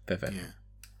 fair. Yeah.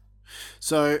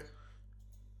 So,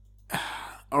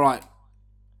 all right,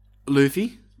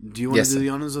 Luffy, do you want to do the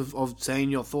honors of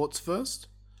saying your thoughts first?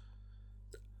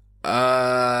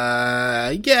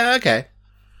 Yeah, okay.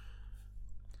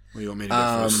 Or you want me to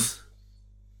go first?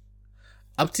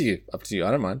 Up to you.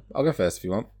 I don't mind. I'll go first if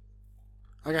you want.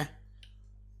 Okay.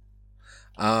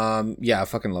 I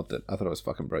fucking loved it. I thought it was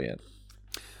fucking brilliant.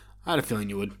 I had a feeling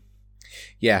you would.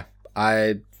 Yeah,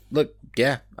 I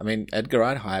mean, Edgar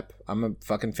Wright hype. I'm a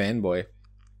fucking fanboy.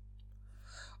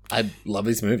 I love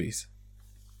his movies.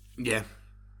 Yeah.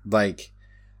 Like,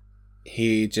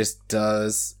 he's just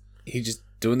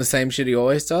doing the same shit he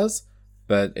always does,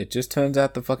 but it just turns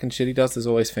out the fucking shit he does is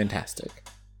always fantastic.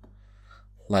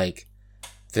 Like,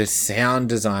 the sound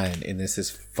design in this is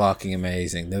fucking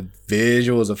amazing. The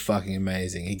visuals are fucking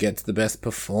amazing. He gets the best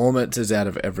performances out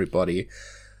of everybody.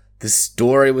 The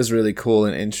story was really cool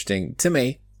and interesting to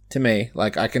me.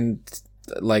 Like, I can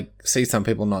see some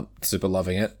people not super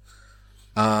loving it.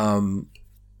 I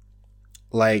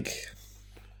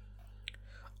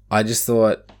just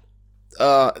thought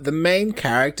the main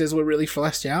characters were really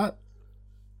fleshed out.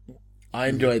 I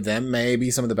enjoyed them.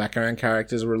 Maybe some of the background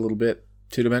characters were a little bit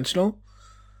two-dimensional.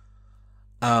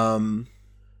 But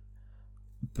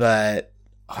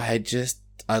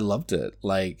I loved it.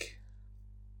 Like,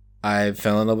 I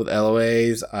fell in love with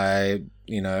Eloise. I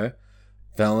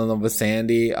fell in love with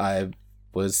Sandy. I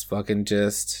was fucking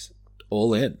just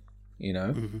all in,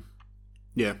 Mm-hmm.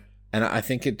 Yeah. And I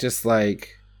think it just,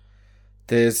 like,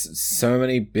 there's so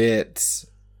many bits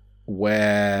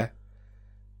where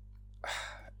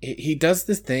he does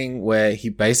this thing where he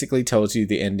basically tells you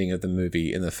the ending of the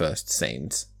movie in the first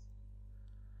scenes.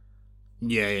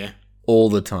 Yeah. All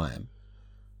the time.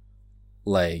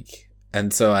 Like,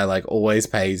 and so I, like, always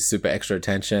pay super extra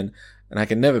attention, and I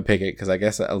can never pick it because I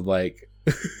guess I'm, like,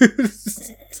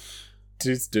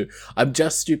 I'm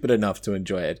just stupid enough to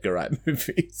enjoy Edgar Wright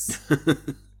movies.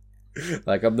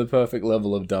 Like, I'm the perfect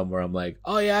level of dumb where I'm like,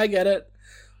 oh yeah, I get it,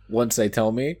 once they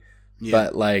tell me. Yeah.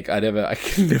 But, like, I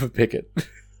can never pick it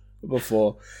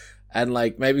before. And,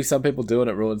 like, maybe some people do and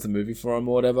it ruins the movie for them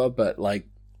or whatever, but, like,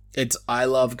 I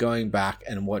love going back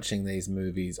and watching these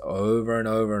movies over and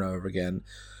over and over again.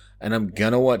 And I'm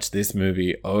gonna watch this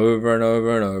movie over and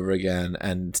over and over again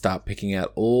and start picking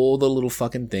out all the little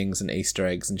fucking things and Easter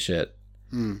eggs and shit.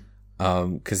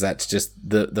 Because that's just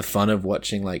the fun of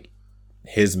watching, like,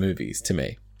 his movies to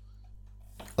me.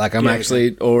 Like, I'm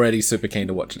actually already super keen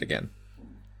to watch it again.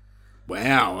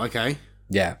 Wow, okay.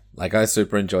 Yeah, like, I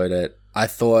super enjoyed it. I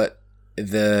thought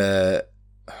the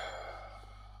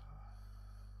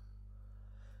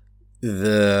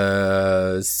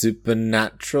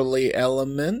supernaturally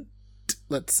element,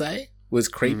 let's say, was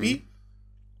creepy.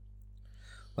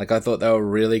 Like, I thought they were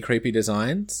really creepy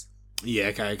designs. Yeah,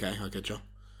 okay, I get you.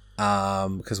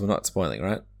 Because we're not spoiling,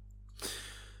 right?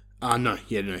 No,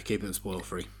 keep it spoiler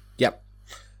free. Yep.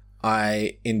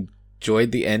 I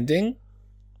enjoyed the ending.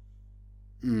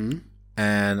 And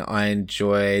I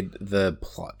enjoyed the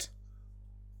plot.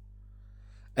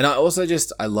 And I also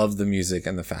I love the music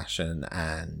and the fashion,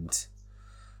 and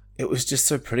it was just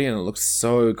so pretty and it looked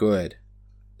so good.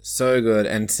 So good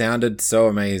and sounded so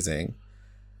amazing.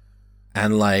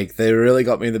 And, like, they really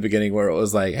got me in the beginning where it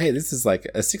was like, hey, this is like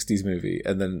a 60s movie,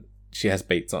 and then she has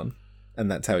beats on, and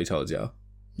that's how he told you.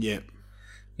 Yeah.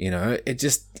 It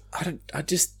just,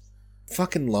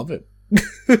 fucking love it.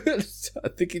 I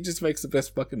think he just makes the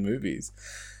best fucking movies.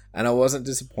 And I wasn't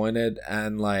disappointed,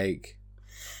 and like,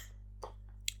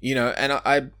 you know, and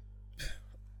I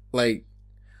like,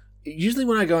 usually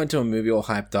when I go into a movie all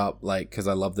hyped up, like, because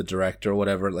I love the director or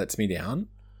whatever, it lets me down.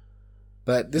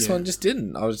 But this one just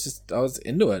didn't. I was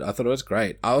into it. I thought it was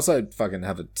great. I also fucking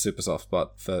have a super soft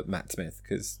spot for Matt Smith,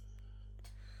 because,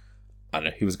 I don't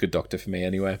know, he was a good doctor for me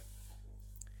anyway.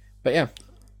 But yeah.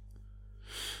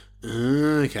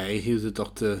 Okay, he was a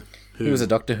Doctor Who. He was a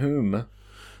Doctor Whom.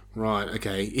 Right,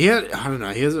 okay. I don't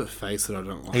know, he has a face that I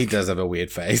don't like. He does have a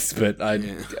weird face, but I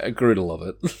grew to love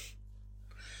it.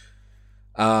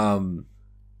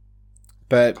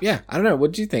 But yeah, I don't know.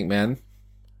 What do you think, man?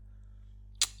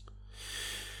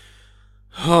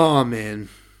 Oh, man.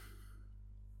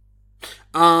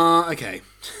 Okay.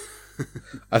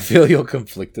 I feel you're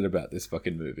conflicted about this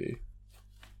fucking movie.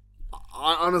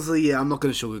 Honestly, I'm not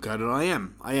going to sugarcoat it. I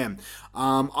am.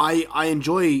 I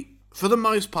enjoy, for the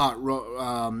most part,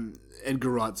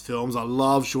 Edgar Wright's films. I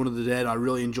love Shaun of the Dead. I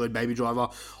really enjoyed Baby Driver.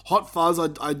 Hot Fuzz,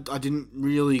 I didn't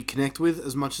really connect with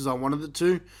as much as I wanted it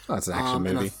to. Oh, it's an action movie.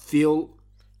 And I feel...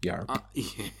 Yeah.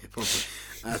 Yeah, probably.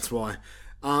 That's why.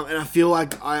 And I feel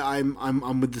like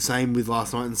I'm with the same with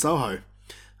Last Night in Soho.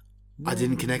 I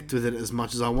didn't connect with it as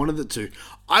much as I wanted it to.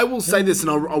 I will say this,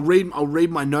 and I'll read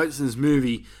my notes in this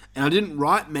movie, and I didn't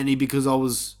write many because I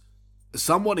was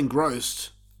somewhat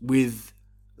engrossed with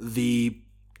the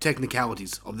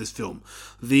technicalities of this film.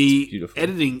 The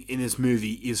editing in this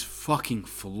movie is fucking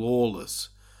flawless.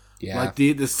 Yeah, like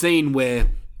the scene where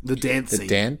the dance scene. The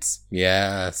dance,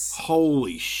 yes.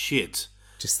 Holy shit!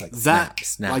 Just like that,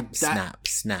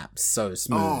 snap, so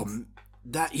smooth.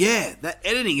 That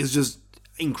editing is just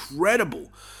incredible.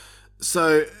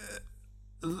 So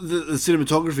the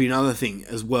cinematography, another thing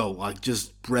as well, like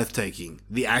just breathtaking.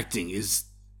 The acting is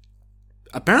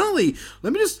apparently,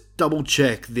 let me just double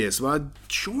check this, but I'm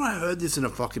sure I heard this in a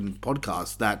fucking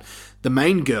podcast that the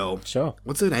main girl,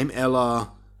 what's her name,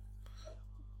 Ella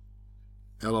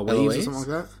Weaves or something like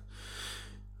that,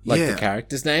 like the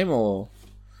character's name, or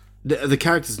the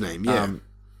character's name,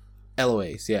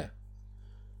 Eloise, yeah.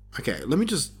 Okay, let me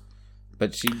just.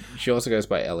 But she also goes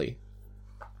by Ellie.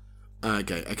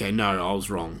 Okay. No, I was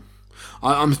wrong.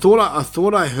 I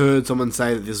thought I heard someone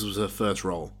say that this was her first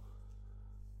role.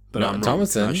 But no, I'm wrong.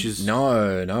 Thomason.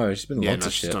 No, she's been lots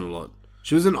of shit. She's done a lot.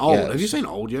 She was in Old. Yeah, Have you seen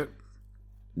Old yet?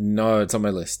 No, it's on my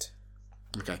list.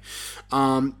 Okay.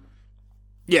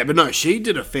 Yeah, but no, she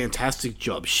did a fantastic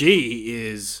job. She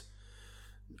is.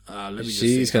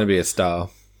 She's going to be a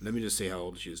star. Let me just see how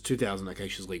old she is. 2000. Okay,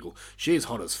 she's legal. She is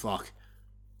hot as fuck.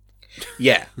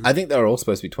 Yeah, I think they were all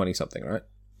supposed to be 20-something, right?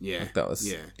 Yeah, like that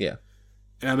was yeah.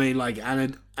 I mean, like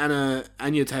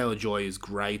Anya Taylor-Joy is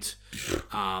great.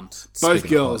 Both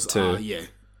girls too.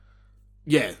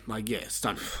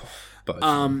 Stunning.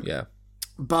 Both,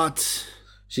 but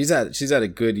she's had a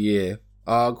good year.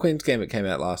 Queen's Gambit came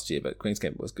out last year, but Queen's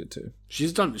Gambit was good too.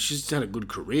 She's had a good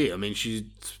career. I mean,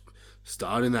 she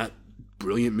starred in that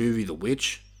brilliant movie, The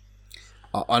Witch.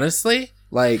 Honestly,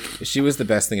 like, she was the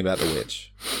best thing about The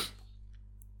Witch.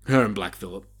 Her and Black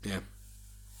Phillip, yeah.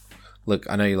 Look,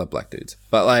 I know you love black dudes,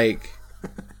 but like,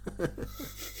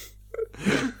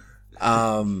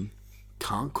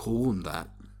 can't call him that.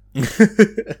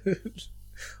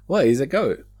 What? He's a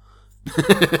goat. It's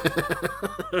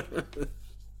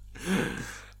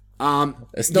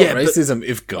not racism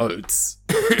if goats.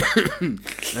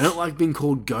 They don't like being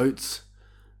called goats.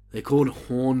 They're called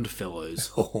horned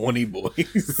fellows. Horny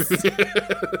boys.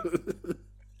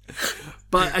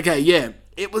 But, okay, yeah.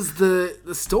 It was the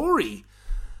story.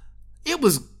 It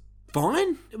was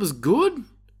fine. It was good.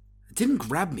 It didn't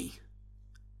grab me.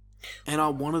 And I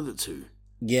wanted it to.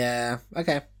 Yeah,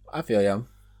 okay. I feel you.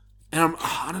 And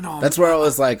I don't know. That's where I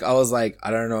was like,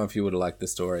 I don't know if you would have liked the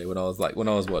story. When I was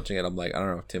watching it, I'm like, I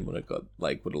don't know if Tim would have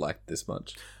liked this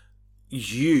much.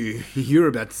 You're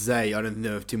about to say, I don't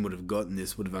know if Tim would have gotten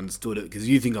this, would have understood it, because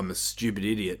you think I'm a stupid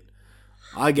idiot.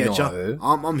 I get you.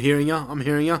 I'm hearing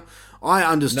you. I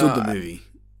understood the movie.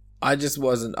 I just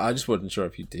wasn't sure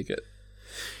if you'd dig it.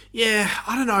 Yeah,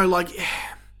 I don't know, like,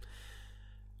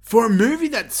 for a movie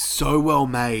that's so well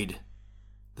made,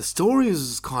 the story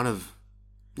is kind of,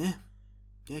 yeah,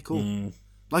 cool.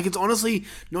 Like, it's honestly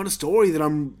not a story that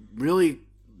I'm really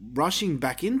rushing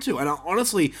back into. And I,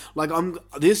 honestly, like,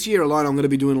 this year alone, I'm going to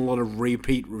be doing a lot of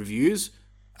repeat views,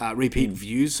 on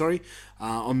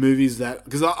movies that,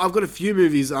 because I've got a few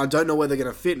movies I don't know where they're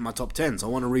going to fit in my top 10, so I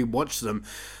want to rewatch them.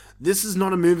 This is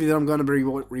not a movie that I'm going to be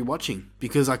rewatching,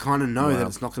 because I kind of know that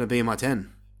it's not going to be in my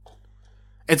 10.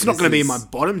 It's not going to be in my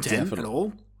bottom 10 at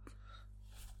all.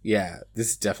 Yeah,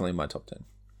 this is definitely my top 10.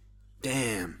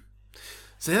 Damn.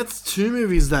 So that's two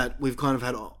movies that we've kind of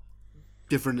had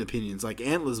different opinions. Like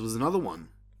Antlers was another one.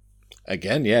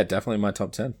 Again, yeah, definitely my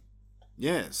top 10.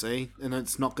 Yeah, see? And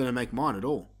it's not going to make mine at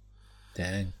all.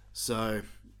 Dang. So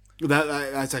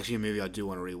that's actually a movie I do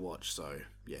want to rewatch. So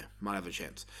yeah, might have a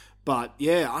chance. But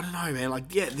yeah, I don't know, man.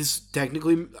 Like, yeah, this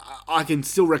technically, I can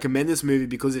still recommend this movie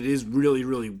because it is really,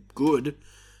 really good.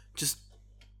 Just,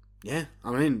 yeah, I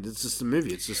mean, it's just a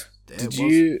movie. It's just,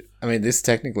 yeah, I mean, this is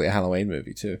technically a Halloween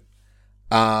movie too.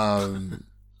 Right?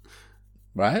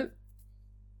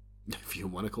 If you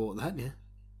want to call it that, yeah.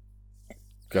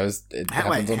 It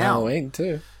happens on Halloween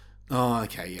too. Oh,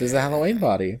 okay, yeah. There's a Halloween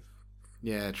party.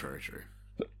 Yeah, true.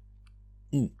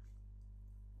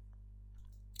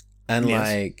 And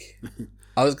yes. like,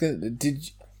 I was gonna. Did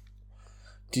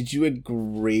you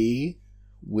agree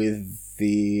with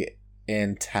the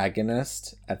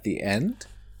antagonist at the end?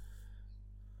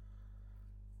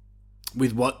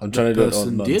 With what I'm trying to do it all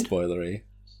did? non-spoilery.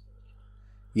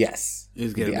 Yes,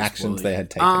 the actions they had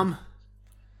taken.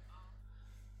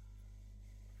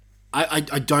 I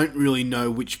don't really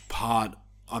know which part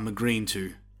I'm agreeing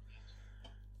to.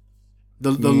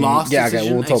 The last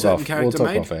decision we'll talk off. We'll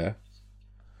talk off air.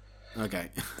 Okay.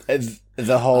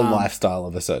 The whole lifestyle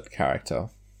of a certain character.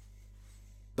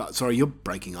 Sorry, you're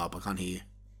breaking up. I can't hear you.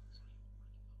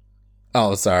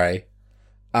 Oh, sorry.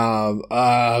 We'll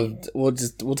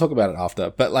talk about it after.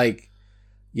 But like,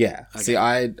 yeah. Okay. See,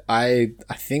 I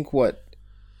think what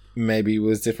maybe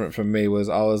was different from me was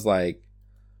I was like,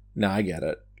 no, I get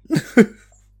it.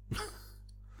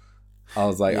 I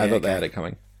was like, I thought they had it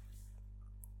coming.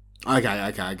 Okay,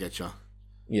 I get you.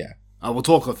 Yeah. We'll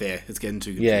talk off air. It's getting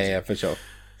too confusing. Yeah, for sure.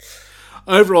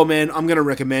 Overall, man, I'm going to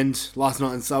recommend Last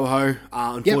Night in Soho.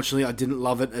 Unfortunately, I didn't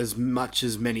love it as much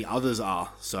as many others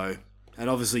are. So, and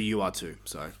obviously you are too.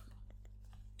 So,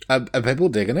 are people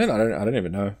digging it? I don't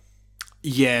even know.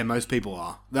 Yeah, most people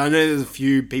are. I know there's a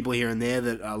few people here and there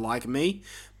that are like me,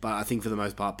 but I think for the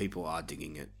most part, people are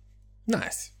digging it.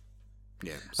 Nice.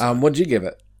 Yeah. So, what'd you give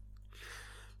it?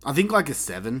 I think like a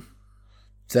 7.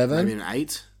 7? Maybe an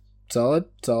 8. Solid.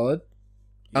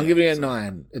 I'm giving it a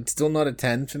 9. It's still not a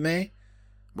 10 for me.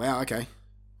 Wow, okay.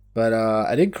 But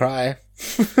I did cry.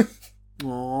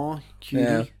 Aw, cutie.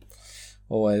 Yeah,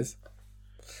 always.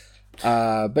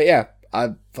 But yeah,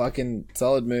 I fucking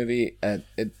solid movie.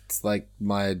 It's like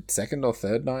my second or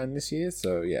third 9 this year,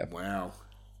 so yeah. Wow.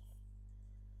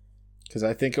 Because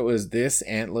I think it was this,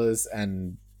 Antlers,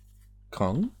 and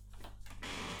Kong.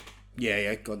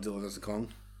 Yeah, Godzilla vs. Kong.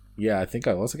 Yeah, I think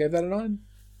I also gave that a 9.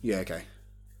 Yeah, okay.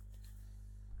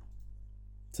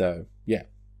 So, yeah.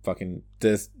 Fucking,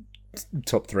 there's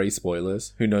top 3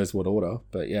 spoilers. Who knows what order,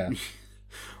 but yeah.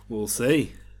 We'll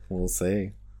see.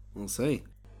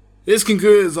 This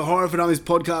concludes the Horror for Dummies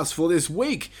podcast for this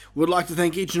week. We'd like to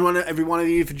thank each and every one of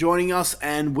you for joining us,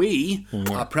 and we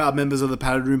are proud members of the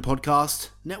Padded Room Podcast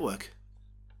Network.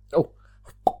 Oh.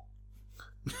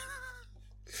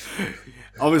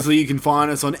 Obviously, you can find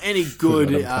us on any good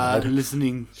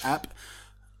listening app.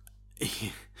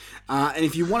 And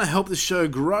if you want to help the show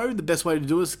grow, the best way to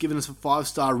do it is giving us a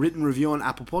 5-star written review on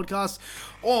Apple Podcasts.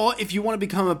 Or if you want to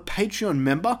become a Patreon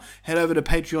member, head over to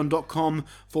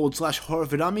patreon.com/horror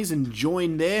for dummies and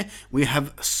join there. We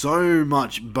have so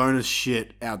much bonus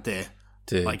shit out there.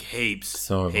 Dude, like heaps.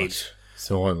 So much.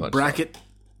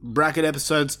 Bracket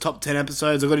episodes, top 10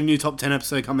 episodes. I've got a new top 10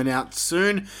 episode coming out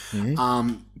soon.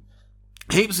 Mm-hmm.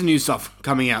 Heaps of new stuff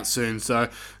coming out soon. So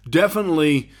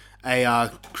definitely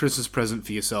a Christmas present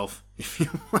for yourself if you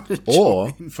want to join.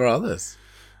 Or for others.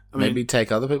 Maybe take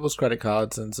other people's credit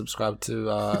cards and subscribe to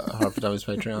Horror for Dummies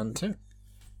Patreon too.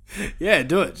 Yeah,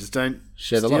 do it. Just don't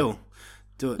share the steal. love.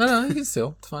 Do it. No, you can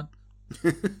steal. It's fine.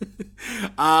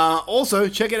 Also,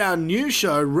 check out our new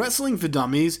show, Wrestling for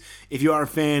Dummies. If you are a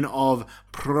fan of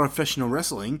professional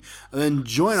wrestling, then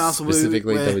join us.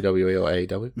 Specifically WWE or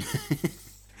AEW.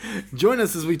 Join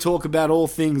us as we talk about all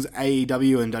things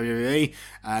AEW and WWE,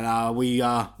 and we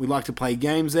like to play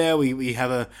games there. We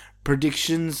have a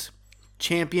predictions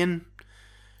champion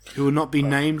who will not be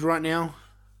named right now.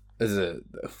 If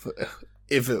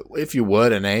you were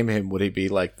to name him, would he be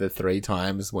like the 3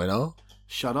 times winner?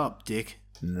 Shut up, dick.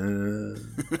 No.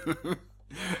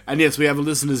 And yes, we have a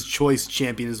listener's choice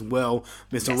champion as well.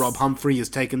 Mr. Rob Humphrey has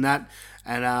taken that,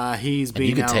 and he's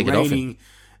been our reigning.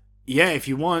 Yeah, if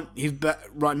you want,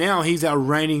 right now he's our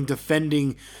reigning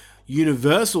defending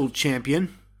Universal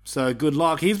Champion. So good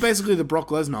luck. He's basically the Brock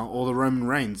Lesnar or the Roman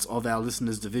Reigns of our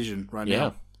listeners' division right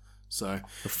now. So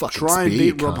try and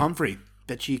beat Rob Humphrey.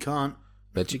 Bet you can't.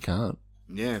 Bet you can't.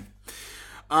 Yeah.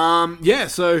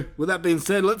 So with that being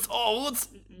said, let's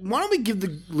why don't we give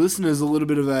the listeners a little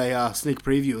bit of a sneak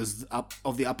preview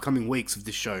of the upcoming weeks of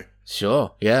this show?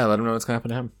 Sure. Yeah, let them know what's going to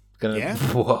happen to him. Yeah?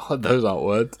 Whoa, those aren't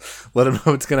words. Let them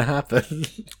know what's going to happen.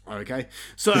 Okay.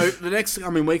 So the next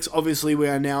coming weeks, obviously, we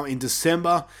are now in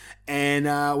December,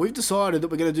 and we've decided that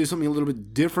we're going to do something a little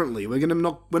bit differently. We're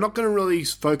not going to really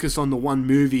focus on the one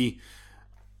movie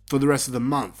for the rest of the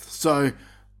month. So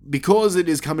because it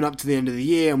is coming up to the end of the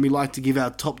year, and we like to give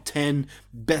our top 10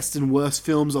 best and worst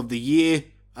films of the year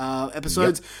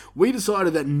episodes, we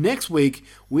decided that next week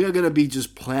we are going to be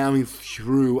just plowing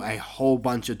through a whole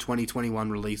bunch of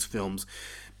 2021 release films.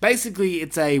 Basically,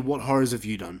 it's a What Horrors Have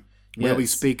You Done? Where we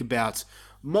speak about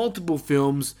multiple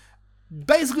films,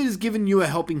 basically just giving you a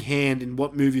helping hand in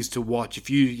what movies to watch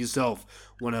if you yourself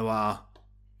want to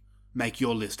make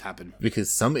your list happen.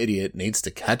 Because some idiot needs to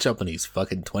catch up on his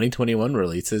fucking 2021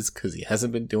 releases because he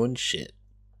hasn't been doing shit.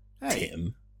 Hey,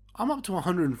 Tim. I'm up to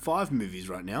 105 movies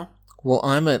right now. Well,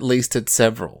 I'm at least at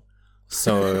several.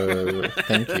 So,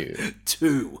 thank you.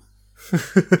 2.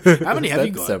 How many have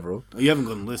you got? Several. Oh, you haven't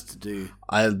got a list to do.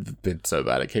 I've been so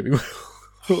bad at keeping my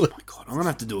Oh my god, I'm going to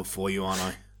have to do it for you, aren't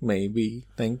I? Maybe.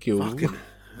 Thank you. Fucking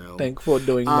hell. Thanks for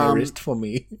doing my wrist for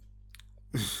me.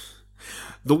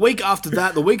 The week after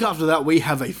that, we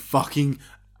have a fucking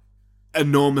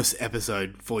enormous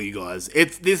episode for you guys.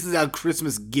 This is our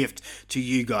Christmas gift to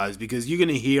you guys because you're going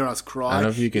to hear us cry. I don't know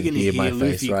if you can hear my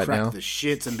face right crack now. The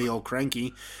shits and be all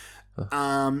cranky.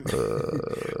 But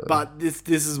this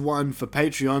is one for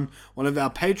Patreon. One of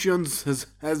our Patreons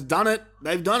has done it.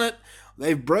 They've done it.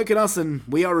 They've broken us, and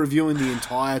we are reviewing the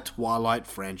entire Twilight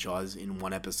franchise in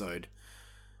one episode.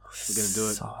 We're going to do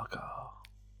it. Saga.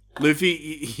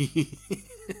 Luffy,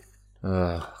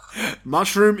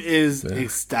 Mushroom is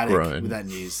ecstatic with that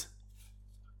news.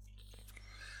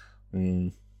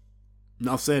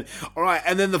 Enough said. All right,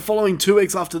 and then the following 2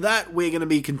 weeks after that, we're going to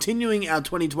be continuing our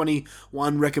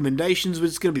 2021 recommendations. We're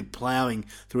just going to be plowing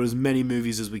through as many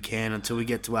movies as we can until we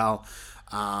get to our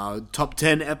top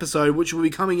 10 episode, which will be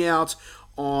coming out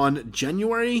on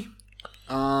January,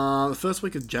 the first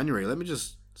week of January. Let me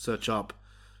just search up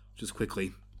just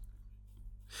quickly.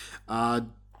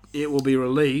 It will be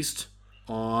released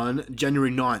on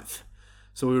January 9th.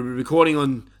 So we'll be recording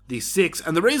on the 6th.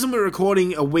 And the reason we're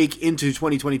recording a week into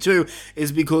 2022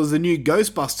 is because the new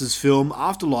Ghostbusters film,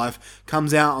 Afterlife,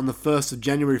 comes out on the 1st of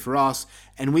January for us.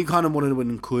 And we kind of wanted to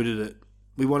include it.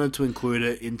 We wanted to include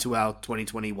it into our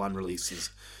 2021 releases.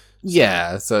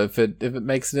 Yeah, so if it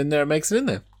makes it in there, it makes it in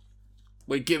there.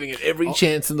 We're giving it every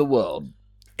chance in the world.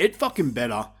 It fucking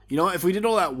better. You know, if we did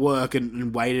all that work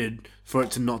and waited for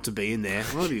it to not to be in there,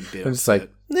 I'd be a bit I'm just upset. like,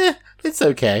 nah, it's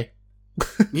okay.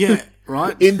 Yeah,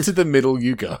 right? Into the middle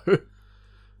you go.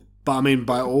 But I mean,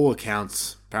 by all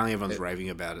accounts, apparently everyone's raving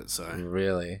about it, so...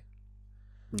 Really?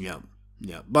 Yeah.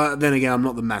 But then again, I'm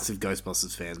not the massive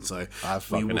Ghostbusters fan, so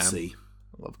we will see.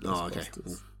 I love Oh, okay.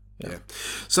 Ghostbusters. Cool. Yeah.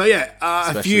 So yeah, a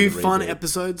Especially few the fun reboot.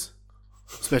 episode,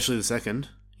 especially the second.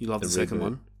 You love the second reboot.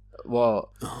 one.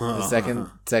 Well, the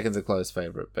second's a close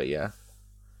favourite, but yeah.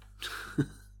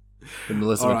 The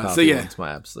Melissa All right, McCarthy so yeah. one's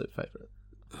my absolute favourite.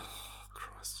 Oh,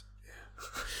 Christ.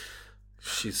 Yeah.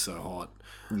 She's so hot.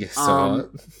 Yes, so hot.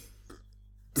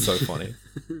 So funny.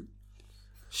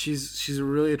 She's a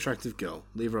really attractive girl.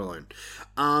 Leave her alone.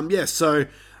 Yeah, so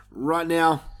right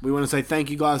now we want to say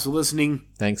thank you guys for listening.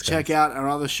 Thanks, Check guys. out our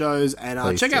other shows and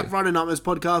Please check do. out Friday Nightmares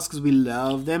podcast because we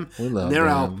love them. We love and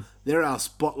them. They're our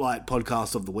spotlight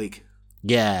podcast of the week.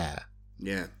 Yeah.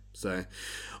 Yeah. So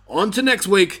on to next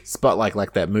week. Spotlight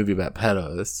like that movie about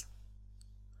pedos.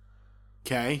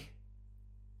 Okay.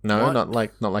 No, What? not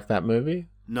like that movie.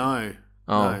 No.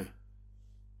 Oh. No.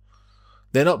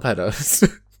 They're not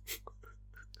pedos.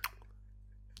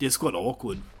 It's got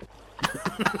awkward.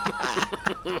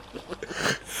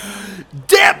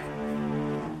 Dip!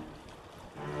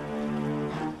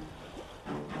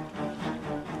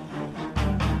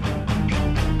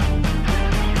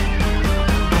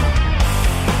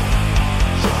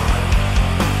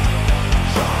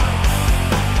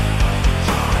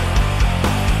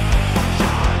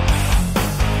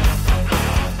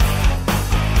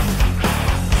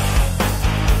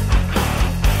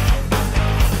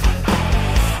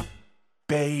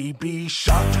 Baby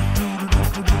shark,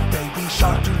 do-do-do-do-do, baby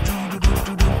shark,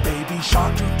 do-do-do-do-do, baby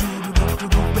shark,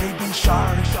 do-do-do-do-do, baby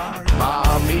shark.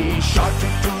 Mommy shark,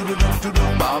 do-do-do-do-do,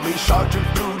 mommy shark,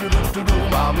 do-do-do-do-do,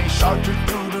 mommy shark,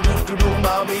 do-do-do-do-do,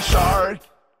 mommy shark.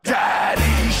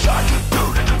 Daddy shark,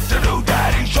 do-do-do-do-do,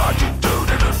 daddy shark,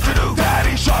 do-do-do-do-do,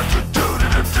 daddy shark,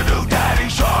 do-do-do-do-do, daddy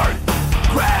shark.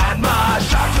 Grandma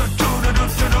shark,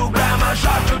 do-do-do-do-do, grandma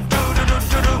shark,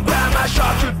 do-do-do-do-do, grandma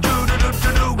shark,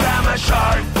 do-do-do-do-do, grandma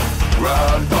shark.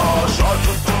 Grandpa shark,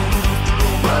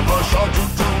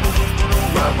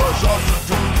 sauce,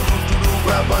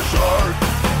 grab my shark.